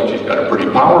feels like she's got a pretty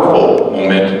powerful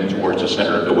momentum towards the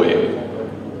center of the wave.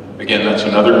 Again, that's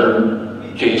another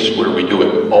case where we do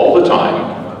it all the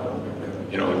time.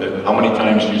 You know, how many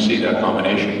times do you see that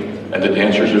combination? And the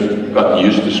dancers have gotten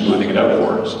used to smoothing it out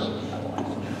for us.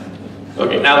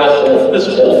 Okay, now this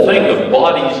whole thing of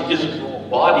bodies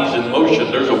in motion,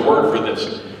 there's a word for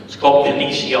this. It's called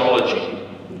kinesiology.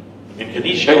 And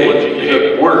kinesiology is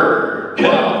a word.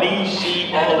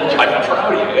 Kinesiology. I'm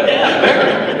proud of you.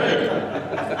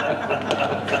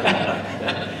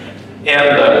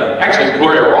 And actually,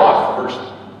 Gloria Roth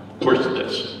first did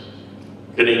this.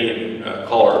 Canadian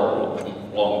caller,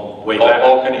 long way back.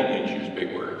 All Canadians use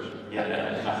big words.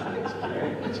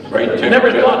 Yeah. Right. You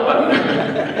never thought about it.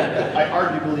 I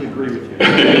arguably agree with you.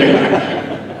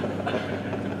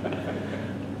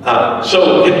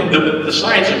 So the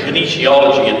science of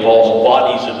kinesiology involves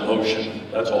bodies in motion.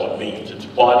 That's all it means. It's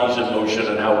bodies in motion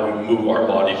and how we move our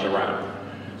bodies around.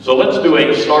 So let's do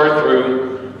a star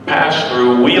through, pass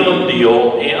through, wheel and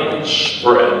deal, and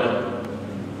spread.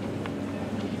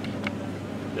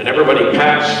 And everybody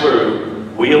pass through,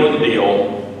 wheel and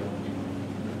deal.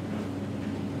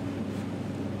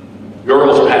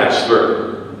 Girls pass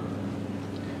through.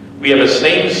 We have a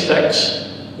same-sex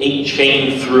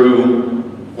 8-chain through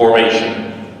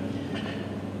formation.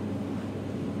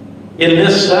 In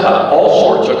this setup,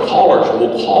 all sorts of callers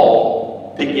will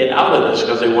call to get out of this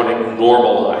because they want to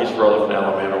normalize for elephant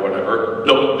element or whatever.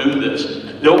 Don't do this.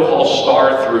 They'll call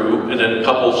star through and then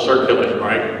couple circulate,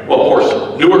 right? Well, of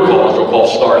course, newer callers will call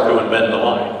star through and bend the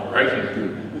line, right?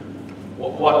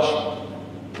 Well, watch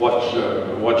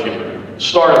him.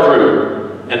 Star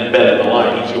through and bend the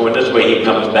line. He's going this way, he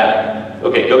comes back.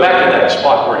 Okay, go back to that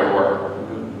spot where you were.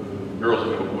 Girls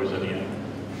and boys in the end.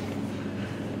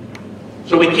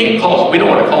 So we don't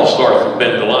want to call star through,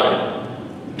 bend the line.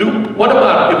 What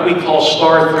about if we call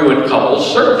star through and couple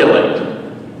circulate?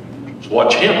 Let's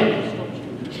watch him.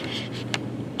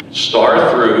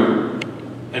 Star through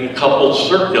and couple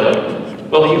circulate.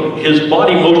 Well, his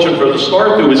body motion for the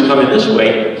star through is coming this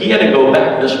way. He had to go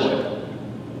back this way.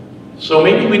 So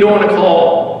maybe we don't want to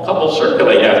call couple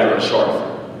circulate after a star through.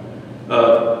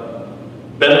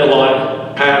 Bend the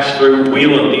line, pass through,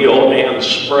 wheel and deal, and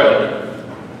spread.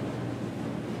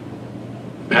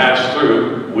 Pass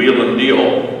through, wheel and deal.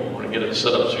 I want to get it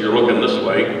set up so you're looking this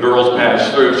way. Girls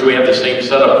pass through. So we have the same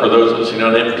setup for those listening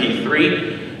on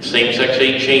MP3. Same-sex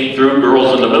 8-chain through,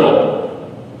 girls in the middle.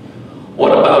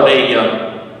 What about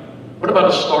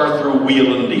a star through,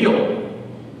 wheel and deal?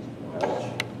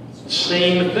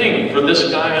 Same thing for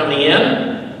this guy on the end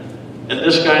and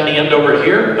this guy on the end over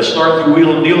here. A star through,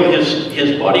 wheel and deal.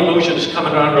 His body motion is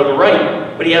coming around to the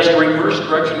right, but he has to reverse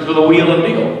direction for the wheel and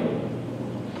deal.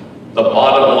 The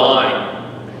bottom line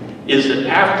is that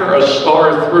after a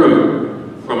star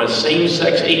through from a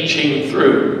same-sex 8-chain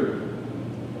through,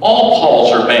 all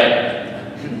calls are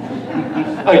bad.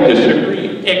 I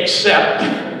disagree. Except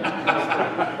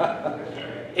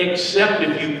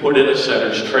if you put in a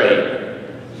setter's trade.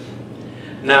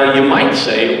 Now you might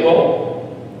say, well,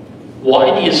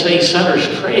 why do you say setter's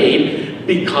trade?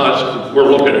 Because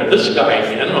we're looking at this guy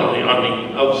again on the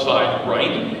outside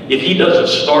right. If he does a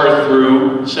star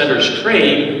through setter's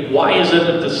trade, why isn't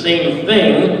it the same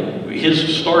thing?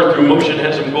 His star through motion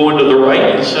has him going to the right,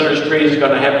 and the setter's trade is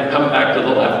going to have him come back to the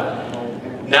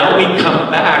left. Now we come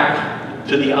back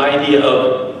to the idea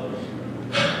of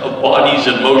bodies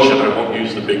in motion. I won't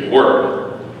use the big word.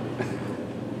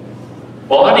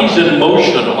 Bodies in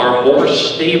motion are more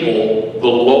stable the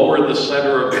lower the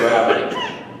center of gravity.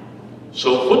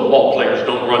 So football players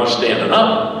don't run standing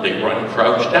up, they run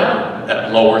crouched down.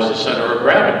 That lowers the center of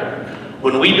gravity.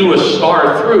 When we do a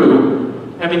star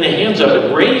through, having the hands up,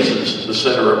 it raises the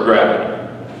center of gravity.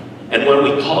 And when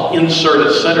we insert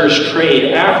a setter's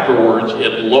trade afterwards,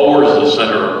 it lowers the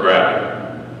center of gravity.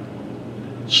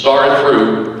 Star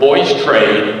through, boys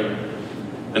trade,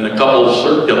 and the couples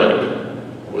circulate.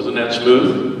 Wasn't that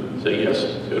smooth? Say yes.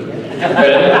 Good.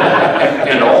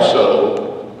 And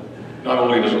also, not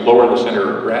only does it lower the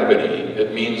center of gravity,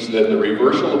 it means that the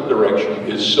reversal of direction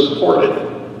is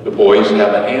supported. The boys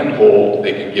have a handhold,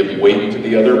 they can give weight to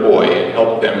the other boy and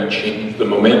help them change the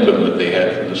momentum that they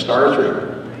had from the star through.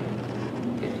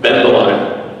 Bend the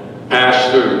line,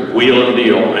 pass through, wheel and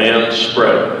deal, and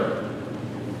spread.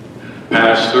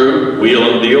 Pass through, wheel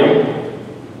and deal,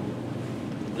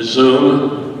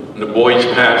 zoom, and the boys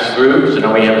pass through, so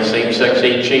now we have a same-sex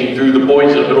 8-chain through the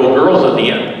boys and the little girls at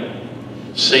the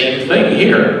end. Same thing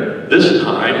here. This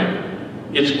time,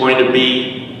 it's going to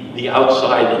be the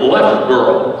outside left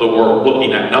girl that we're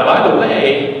looking at. Now, by the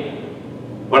way,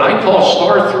 when I call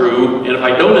star through, and if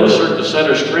I don't insert the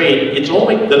setter's trade,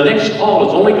 the next call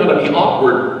is only going to be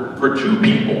awkward for 2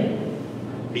 people.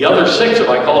 The other 6, if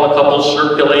I call a couple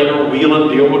circulator, wheel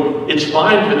and deal, it's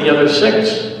fine for the other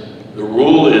 6. The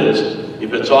rule is,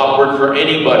 if it's awkward for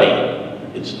anybody,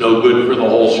 it's no good for the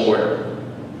whole square.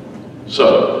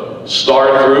 So,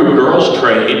 star through, girls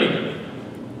trade,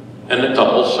 and the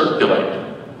couple circulate.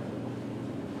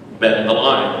 Bend the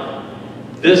line.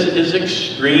 This is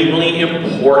extremely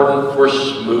important for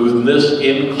smoothness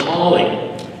in calling,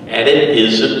 and it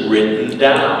isn't written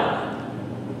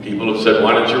down. People have said,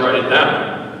 why don't you write it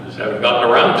down? Just haven't gotten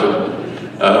around to it.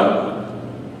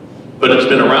 But it's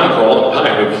been around for a long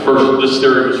time. This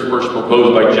theory was first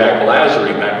proposed by Jack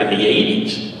Lazary back in the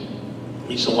 80s.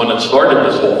 He's the one that started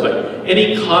this whole thing.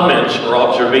 Any comments or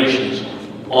observations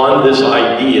on this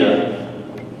idea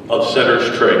of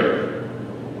center's trade?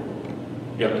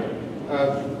 Yeah.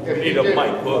 If Need you a did-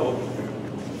 mic, whoa.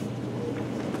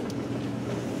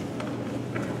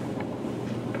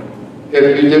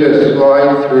 If you did a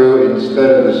slide through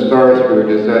instead of a star through,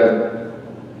 does that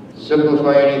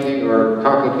simplify anything or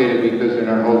complicate it because they're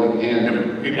not holding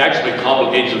hands? It actually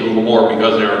complicates it a little more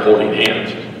because they aren't holding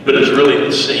hands, but it's really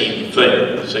the same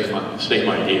thing, the same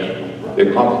idea.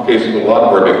 It complicates it a lot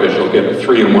more because you'll get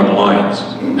 3-in-1 lines.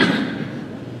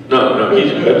 No,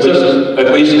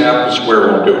 At least half the square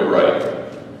won't do it right.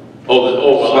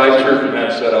 well, Slide through from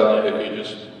that setup, if you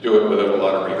just do it without a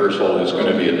lot of rehearsal, is going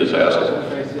to be a disaster.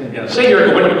 yeah, say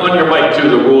when on your mic too,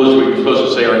 the rule is we're supposed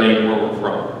to say our name, where we're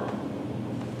from.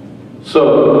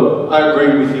 So, I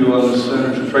agree with you on the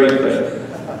center's trade thing.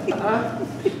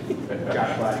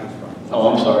 Jack Plattings from.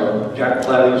 Oh, I'm sorry. Jack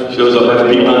Plattings. Shows up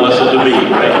when people listen to me,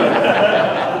 right?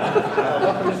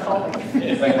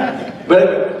 But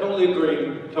I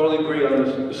totally agree on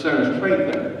the center's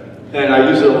trade thing. And I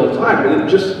use it all the time, but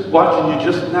just watching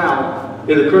you just now,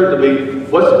 it occurred to me,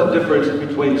 what's the difference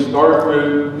between star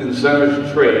through and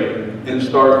center's trade and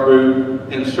star through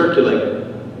and circulate?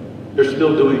 They're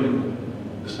still doing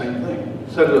the same thing.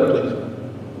 Set it up, please.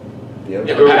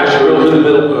 Yeah, pass through in the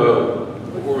middle,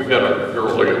 where we got our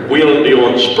girls, like wheel and deal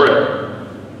and spread.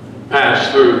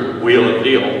 Pass through, wheel and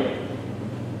deal.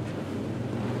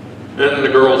 And the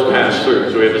girls pass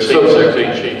through, so we have the same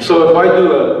sex sheet. So if I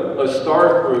do a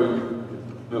star through,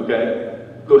 okay,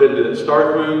 go ahead and do it.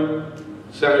 Star through,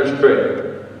 center's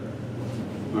trade.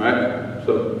 All right?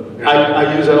 So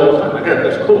I use that all the time. I got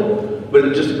that's cool. But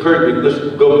it just occurred to me, let's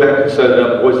go back and set it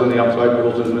up. Boys on the outside,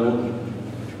 girls in the middle.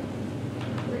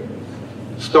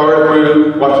 Star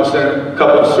through, watch the center,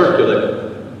 couple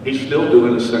circulate. He's still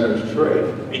doing the center's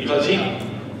trade. Because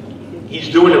he's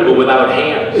doing it but without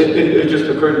hands. It just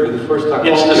occurred to me the first time.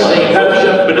 It's the same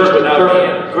motion, but it's without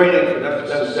hands. Great answer. That's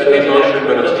the same motion,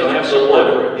 but it's doesn't not have the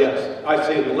leverage. yes, I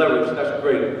see the leverage. That's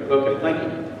great. Okay, thank you.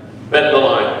 Bend the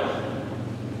line.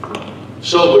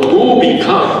 So the rule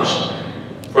becomes,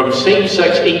 from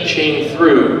same-sex 8-chain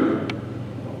through,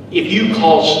 if you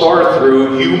call star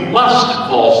through, you must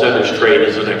call center's trade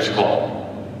as the next call.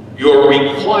 You're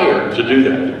required to do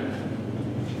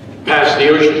that. Pass the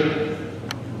ocean.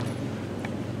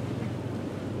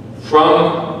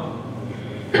 From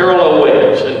parallel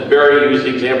waves, and Barry used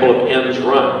the example of ends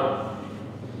run.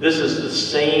 This is the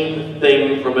same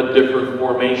thing from a different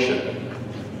formation.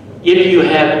 If you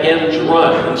have ends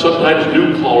run, and sometimes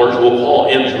new callers will call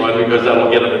ends run because that'll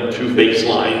get them in 2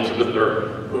 baselines with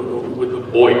the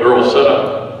boy-girl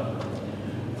setup.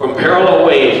 From parallel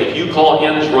waves, if you call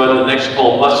ends run, the next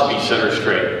call must be center's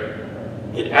trade.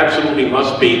 It absolutely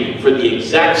must be for the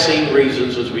exact same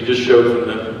reasons as we just showed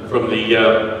from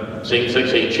the same-sex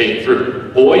 8-chain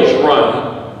through. Boys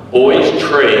run, boys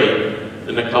trade,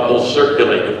 and the couples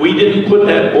circulate. If we didn't put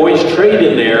that boys trade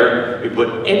in there, we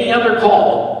put any other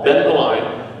call, bend the line,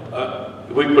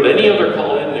 if we put any other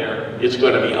call in there, it's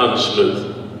going to be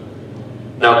unsmooth.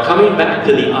 Now coming back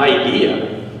to the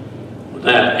idea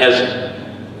that as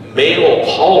male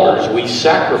callers, we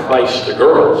sacrifice the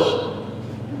girls.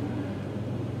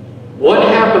 What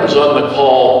happens on the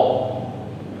call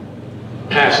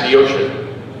past the ocean?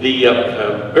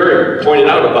 Barry pointed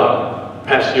out about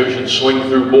past the ocean, swing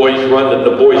through boys run, that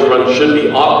the boys run should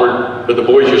be awkward, but the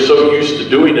boys are so used to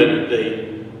doing it,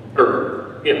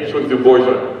 swing through boys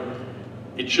run.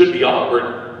 It should be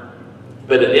awkward,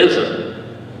 but it isn't.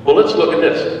 Well, let's look at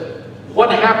this. What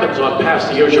happens on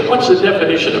past the ocean? What's the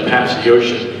definition of past the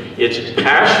ocean? It's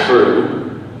pass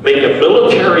through, make a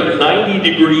military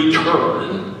 90-degree turn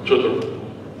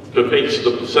to face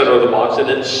the center of the box, and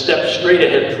then step straight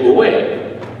ahead to a wave.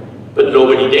 But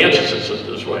nobody dances it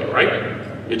this way, right?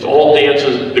 It's all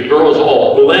dances, the girls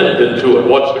all blend into it.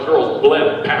 Watch the girls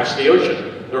blend past the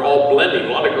ocean. They're all blending. A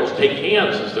lot of girls take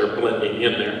hands as they're blending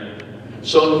in there.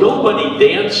 So nobody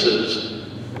dances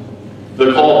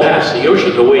the call past the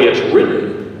ocean the way it's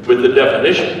written with the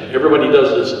definition. Everybody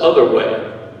does this other way.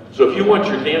 So if you want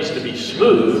your dance to be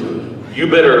smooth, you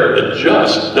better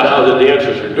adjust to how the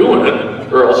dancers are doing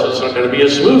it, or else it's not going to be a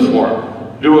smooth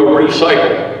form. Do a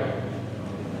recycle.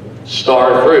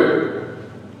 Star through.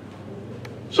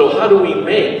 So how do we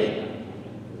make,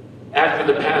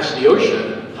 after the pass the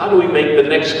ocean, how do we make the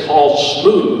next call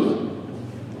smooth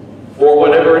for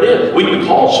whatever it is? We can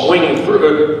call swinging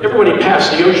through. Everybody pass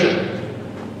the ocean.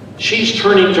 She's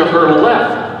turning to her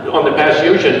left on the pass the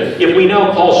ocean. If we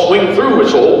now call swing through,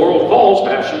 which the whole world calls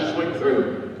pass you swing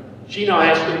through, she now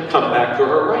has to come back to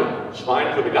her right. It's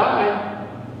fine for the guy,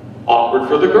 awkward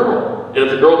for the girl. And if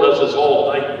the girl does this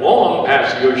all night long,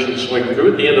 pass the ocean, swing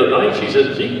through, at the end of the night, she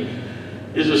says, gee,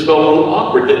 this just felt a little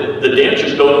awkward. The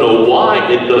dancers don't know why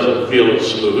it doesn't feel as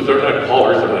smooth. They're not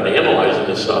callers, they're not analyzing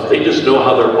this stuff. They just know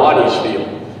how their bodies feel.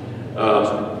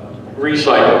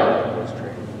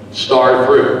 Recycle, star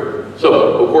through.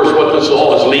 So, of course, what this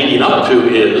all is leading up to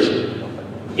is,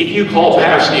 if you call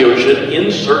pass the ocean,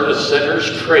 insert a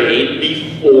center's trade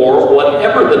before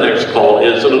whatever the next call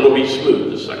is, and it'll be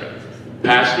smooth the second.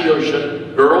 Pass the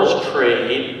ocean, girls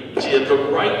trade, see it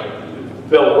took right,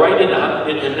 fell right in,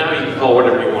 and now you can call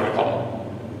whatever you want to call.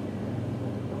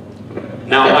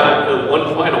 Now,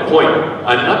 one final point.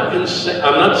 I'm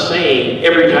not saying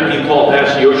every time you call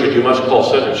pass the ocean, you must call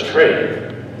center's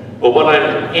trade. But what I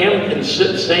am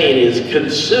saying is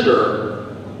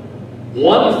consider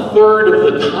 1/3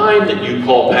 of the time that you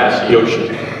call pass the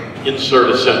ocean, insert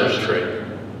a center's trade.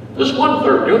 Just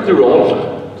 1/3, don't do it all the time.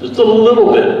 Just a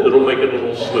little bit, it'll make it a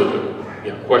little smoother.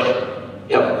 Yeah, question?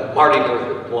 Yep, Marty,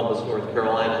 North Columbus, North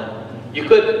Carolina. You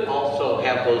could also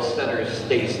have those centers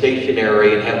stay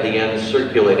stationary and have the ends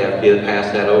circulate after you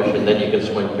pass that ocean, then you can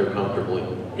swing through comfortably.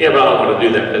 Yeah, but I don't want to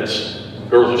do that.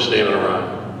 Girls are standing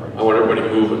around. I want everybody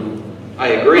moving. I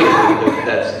agree,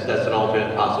 that's an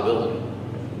alternate possibility.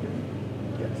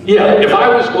 Yeah, if I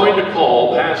was going to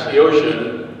call pass the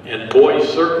ocean and boys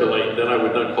circulate, then I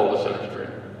would not call the center straight.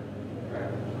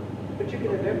 But you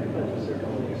can have everybody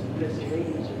circulate, just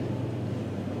ladies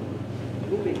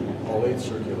moving. All eight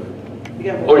circulate.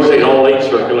 Oh, you're saying all eight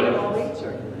circulate? All eight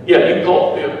circulate. Yeah, you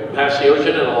call pass the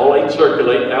ocean and all eight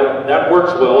circulate. Now, that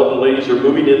works well. The ladies are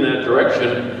moving in that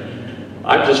direction.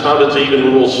 I've just found it's even a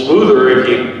little smoother if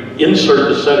you insert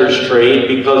the center straight,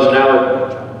 because now,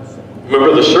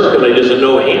 remember, the circulate is a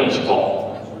no hands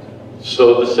call.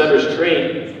 So the center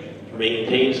straight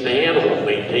maintains the handle,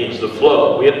 maintains the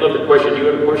flow. We had another question. You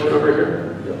had a question over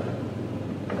here?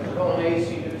 Well,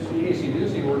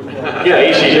 AC-Doozy works well. Yeah,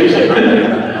 AC-Doozy.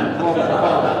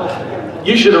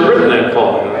 You should have written that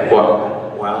call.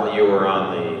 While you were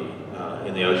on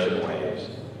in the ocean waves,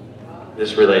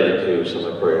 this related to some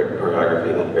of the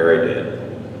choreography that Barry did.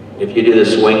 If you do the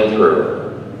swing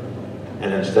through,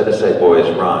 and instead of say boys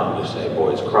run, you say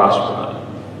boys cross run,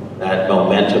 that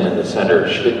momentum in the center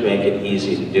should make it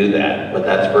easy to do that, but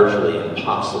that's virtually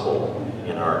impossible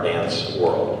in our dance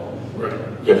world. Right.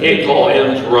 You can't call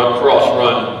ends run, cross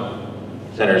run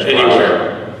Centers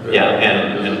anywhere. Yeah,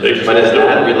 but it's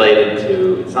not related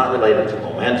to, it's not related to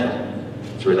momentum.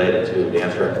 It's related to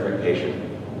dancer expectation.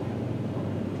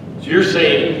 So you're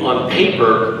saying on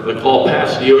paper, the call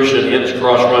past the ocean, ends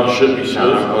cross run should be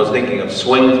smooth? No, I was thinking of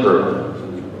swing through,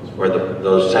 where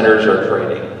those centers are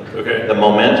trading. Okay. The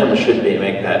momentum should be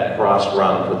make that cross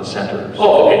run for the centers.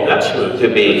 Oh, okay, that's smooth. To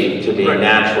be Right.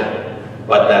 natural,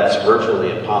 but that's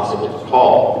virtually impossible to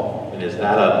call. And is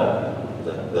that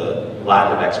the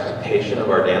lack of expectation of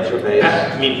our dancer base?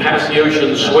 I mean, past the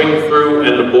ocean, swing through,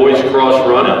 and the boys cross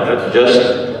run. That's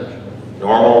Just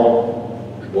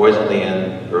normal, boys at the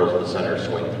end, girls in the center,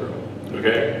 swing through.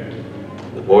 okay.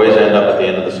 The boys end up at the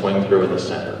end of the swing through in the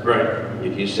center. Right.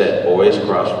 If you said boys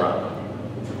cross run,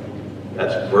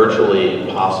 that's virtually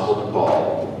impossible to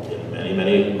call in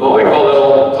many. Oh, I call that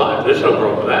all the time. There's no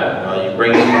problem with that. Well, you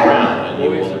bring them around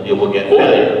and you will get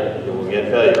failure. You will get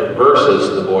failure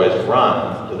versus the boys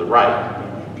run to the right.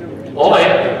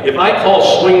 If I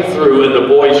call swing through and the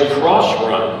boys cross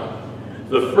run,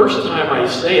 the first time I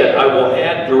say it, I will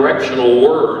add directional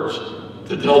words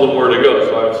to tell them where to go.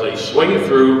 So I would say swing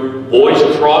through, boys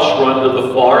cross run to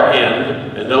the far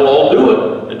end, and they'll all do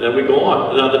it. And then we go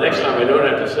on. Now the next time I don't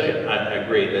have to say it. I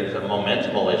agree, it's a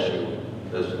momental issue.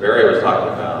 As Barry was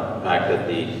talking about, the fact that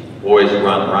the boys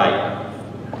run right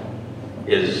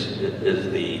is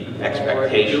the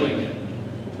expectation.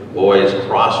 The boys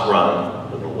cross run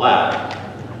to the left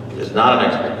is not an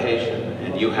expectation,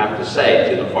 and you have to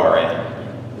say to the far end.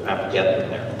 You have to get them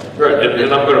there. Right,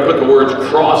 and I'm going to put the words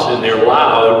cross in there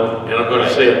loud, and I'm going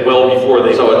to say it well before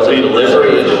they... So it's a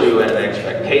delivery issue and an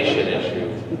expectation issue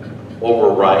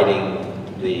overriding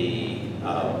the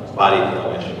body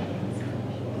flow issue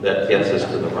that gets us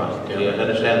to the run. Do you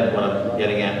understand what I'm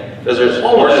getting at? Because there's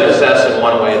more success in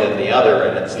one way than the other,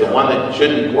 and it's the one that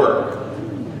shouldn't work.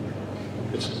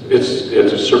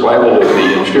 It's a survival of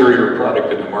the inferior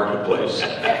product in the marketplace.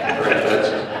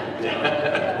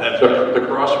 The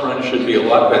cross run should be a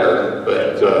lot better,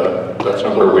 but that's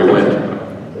not where we went.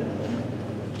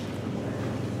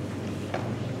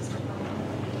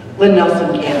 Lynn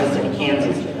Nelson, Kansas City,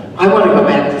 Kansas. I want to go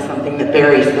back to something that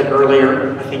Barry said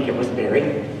earlier. I think it was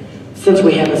Barry. Since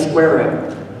we have a square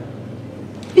rep,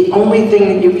 the only thing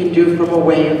that you can do from a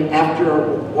wave after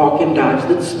a walk and dodge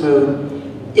that's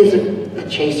smooth is a and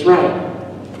chase right.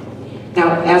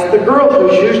 Now, as the girl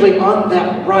who's usually on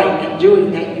that right and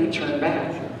doing that U-turn back,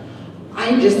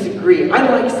 I disagree. I'd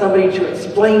like somebody to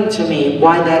explain to me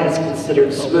why that is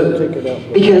considered smooth.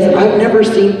 Because I've never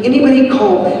seen anybody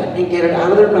call that and get it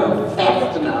out of their mouth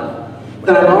fast enough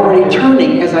that I'm already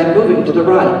turning as I'm moving to the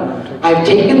right. I've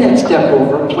taken that step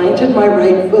over, planted my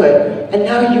right foot, and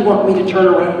now you want me to turn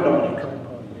around on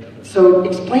it. So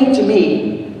explain to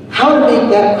me how to make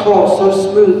that call so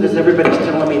smooth as everybody's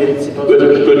telling me that it's supposed to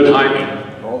be. Good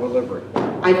timing. All delivery.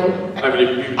 I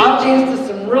mean, I've danced to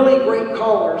some really great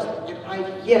callers, and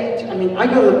I've yet, I mean, I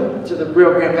go to the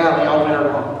Rio Grande Valley all winter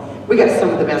long. We got some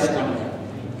of the best down there.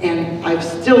 And I've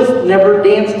still never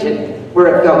danced it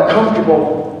where it felt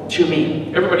comfortable to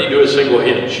me. everybody do a single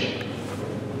hinge.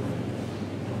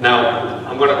 Now,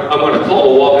 I'm gonna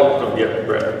call a walk up. Oh, yeah,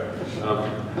 Brett.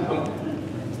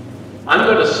 I'm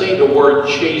gonna say the word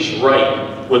chase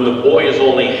right when the boy is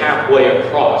only halfway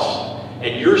across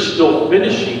and you're still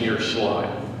finishing your slide.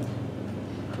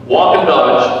 Walk and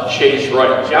dodge, chase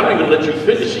right. See, I don't even let you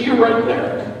finish. See, you're right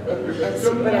there.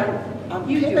 But I'm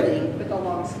pivoting. With the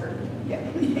long skirt.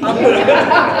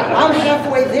 I'm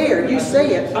halfway there, you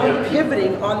say it. I'm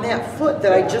pivoting on that foot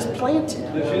that I just planted.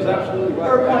 She's absolutely right.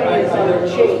 Her point is on the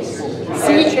chase.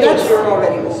 See, that's, You're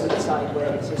already moving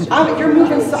sideways. you're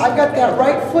moving, I've got that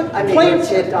right foot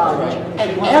planted,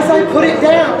 and as I put it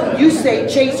down, you say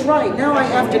chase right. Now I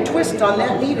have to twist on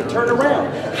that knee to turn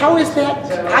around. How is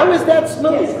that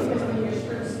smooth?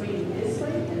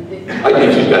 I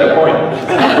think she's got a point.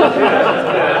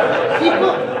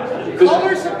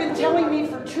 Callers have been telling me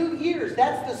for 2 years,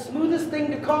 that's the smoothest thing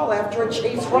to call after a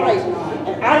chase right.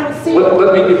 And I don't see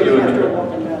Let me give you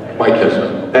Mike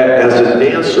Hesman. As a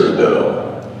dancer, though,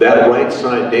 that right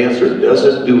side dancer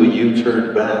doesn't do a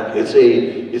U-turn back. It's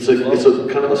a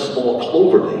kind of a small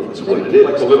clover leaf is what it is.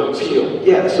 Like a little peel.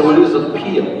 Yeah, so it is a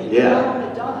peel. Yeah.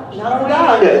 Not a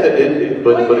dodge. Yeah,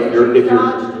 but if you're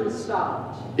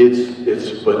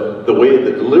but the way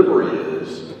the delivery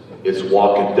is, it's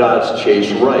walk and dodge,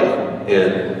 chase right.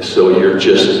 And so you're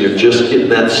just getting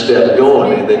that step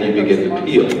going, and then you begin to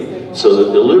peel. So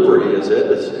the delivery, as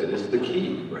Ed has said, is the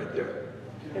key right there.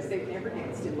 Because they've never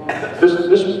danced in long.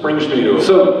 This brings me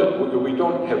to we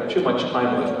don't have too much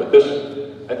time left, but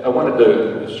I wanted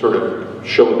to sort of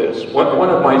show this. One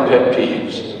of my pet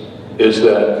peeves is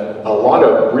that a lot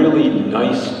of really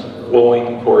nice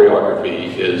flowing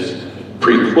choreography is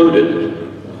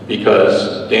precluded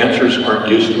because dancers aren't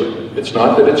used to it. It's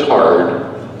not that it's hard,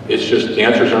 it's just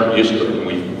dancers aren't used to it,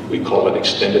 and we call it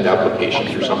extended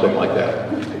applications or something like that.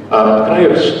 Can I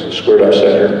have squared up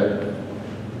center?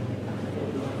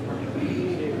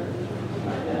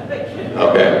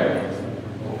 Okay.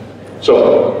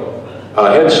 So,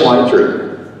 head slide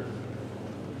through.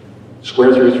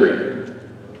 Square through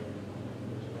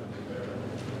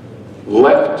 3.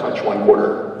 Left touch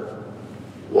 1/4.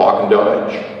 Walk and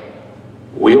dodge.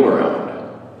 Wheel around.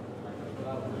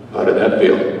 How did that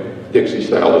feel? Dixie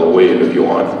style little wave if you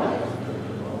want.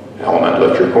 Element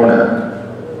left your corner.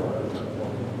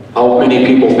 How many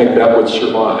people think that would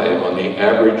survive on the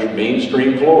average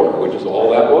mainstream floor, which is all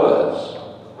that was?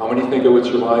 How many think it would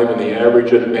survive in the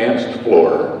average advanced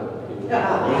floor?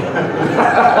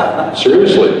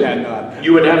 Seriously.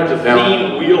 You would have to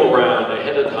feed wheel around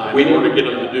ahead of time in order to get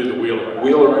them to do the wheel around.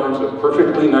 Wheel around is a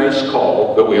perfectly nice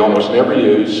call that we almost never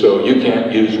use, so you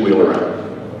can't use wheel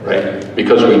around, right?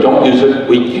 Because we don't use it,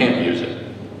 we can't use it.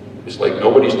 It's like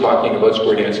nobody's talking about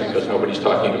square dancing because nobody's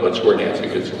talking about square dancing.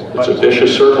 It's a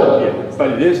vicious circle.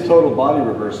 But it is total body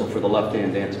reversal for the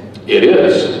left-hand dancer. It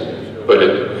is, but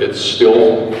it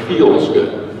still feels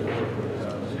good.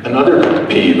 Another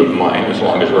peeve of mine, as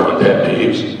long as we're on pet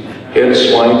peeves, head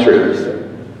slide through.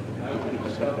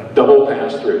 Double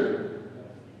pass through.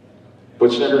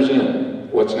 Put centers in.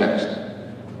 What's next?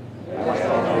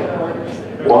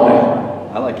 Why?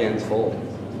 I like hands fold.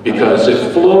 Because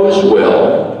it flows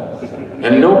well,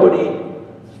 and nobody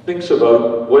thinks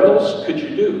about what else could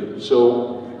you do.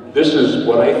 So this is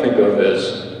what I think of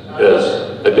as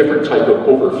a different type of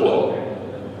overflow.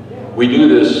 We do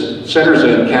this centers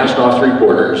in, cast off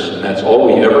 3/4, and that's all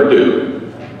we ever do.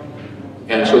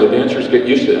 And so the dancers get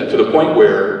used to that, to the point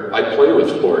where I play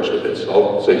with floors with this.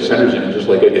 I'll say centers in just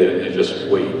like I did, and just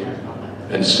wait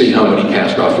and see how many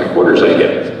cast off 3/4 I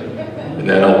get. And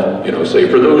then I'll, say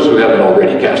for those who haven't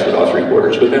already casted off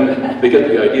 3/4, but then they get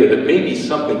the idea that maybe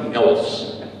something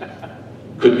else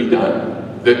could be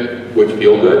done that would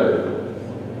feel good.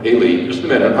 Hey Lee, just a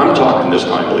minute, I'm talking this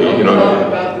time, Lee,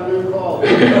 About the new call.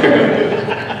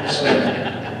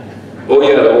 Oh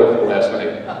yeah, that was last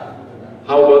night.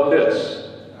 How about this?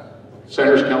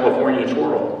 Center's California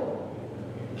twirl.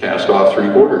 cast off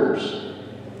 3/4.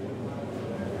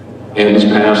 Ends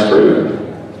pass through.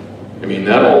 I mean,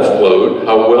 that all flowed.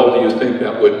 How well do you think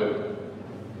that would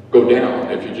go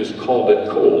down if you just called it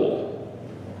cold?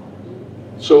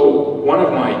 So one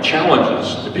of my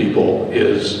challenges to people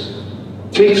is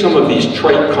take some of these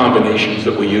trite combinations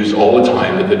that we use all the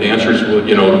time that the dancers will,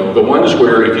 you know, the ones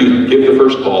where if you give the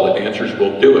first call, the dancers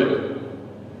will do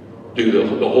it. Do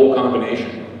the whole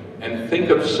combination. And think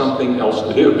of something else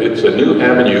to do. It's a new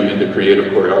avenue into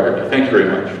creative choreography. Thank you very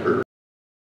much for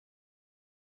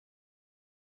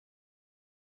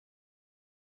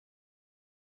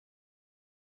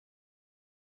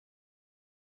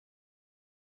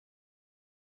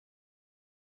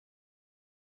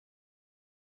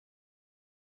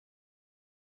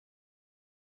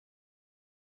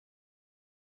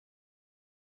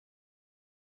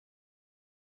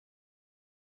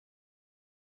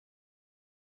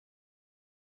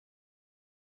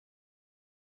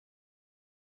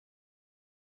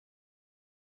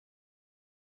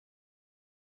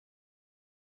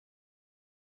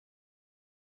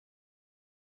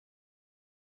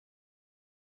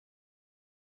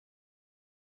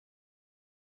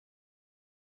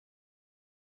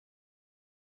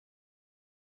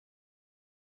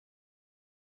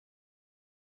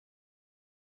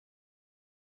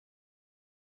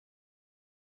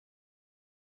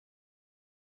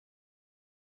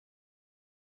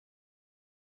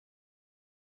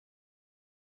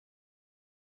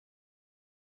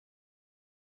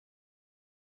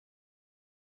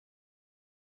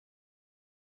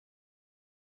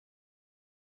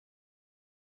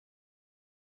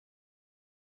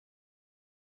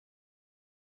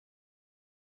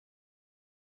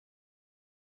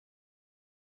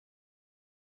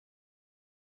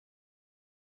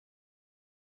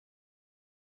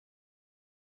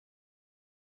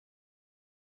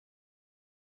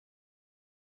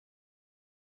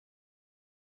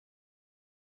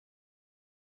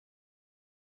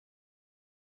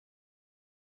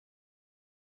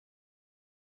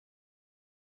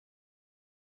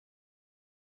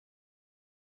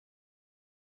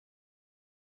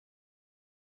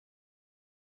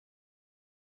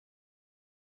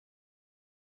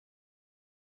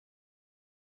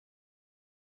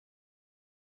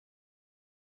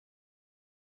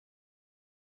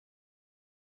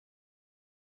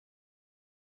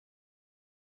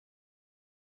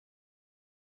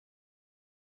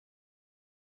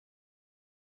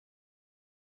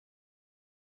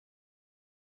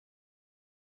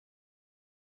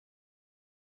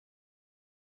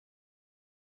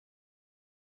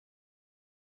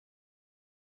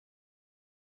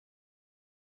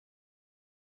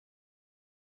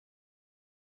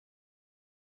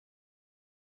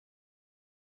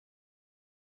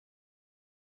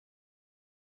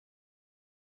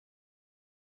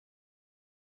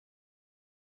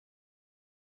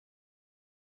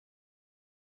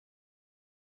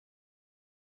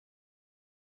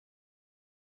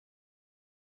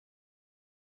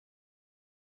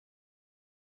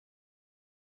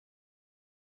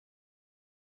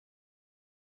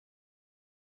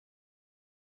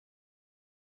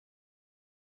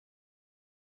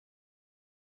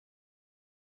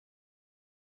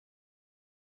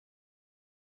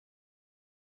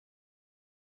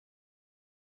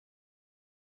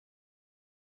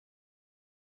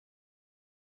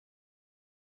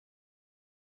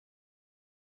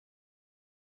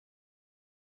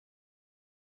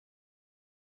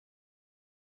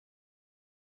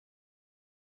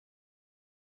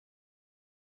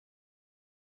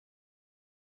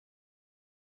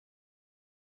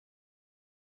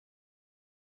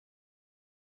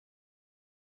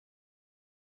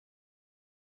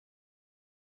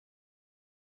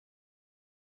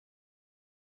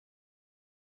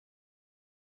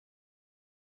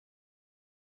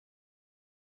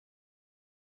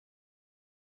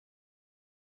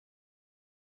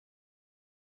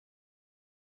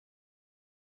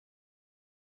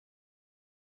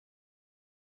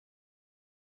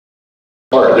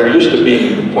there used to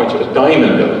be points of a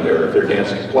diamond out there if they're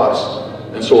dancing plus.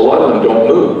 And so a lot of them don't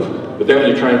move. But then when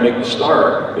you try and make the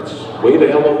star, it's way the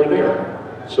hell over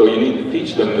there. So you need to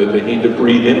teach them that they need to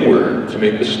breathe inward to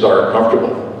make the star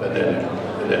comfortable and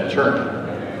then turn.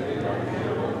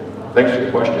 Thanks for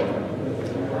the question.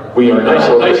 We are Nice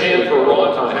now hand for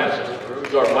Ron Hansen,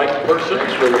 who's our mic person.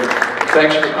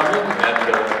 Thanks for coming.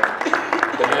 And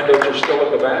the handouts are still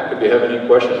at the back if you have any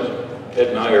questions. Ed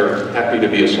and I are happy to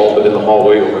be assaulted in the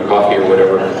hallway over coffee or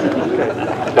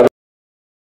whatever.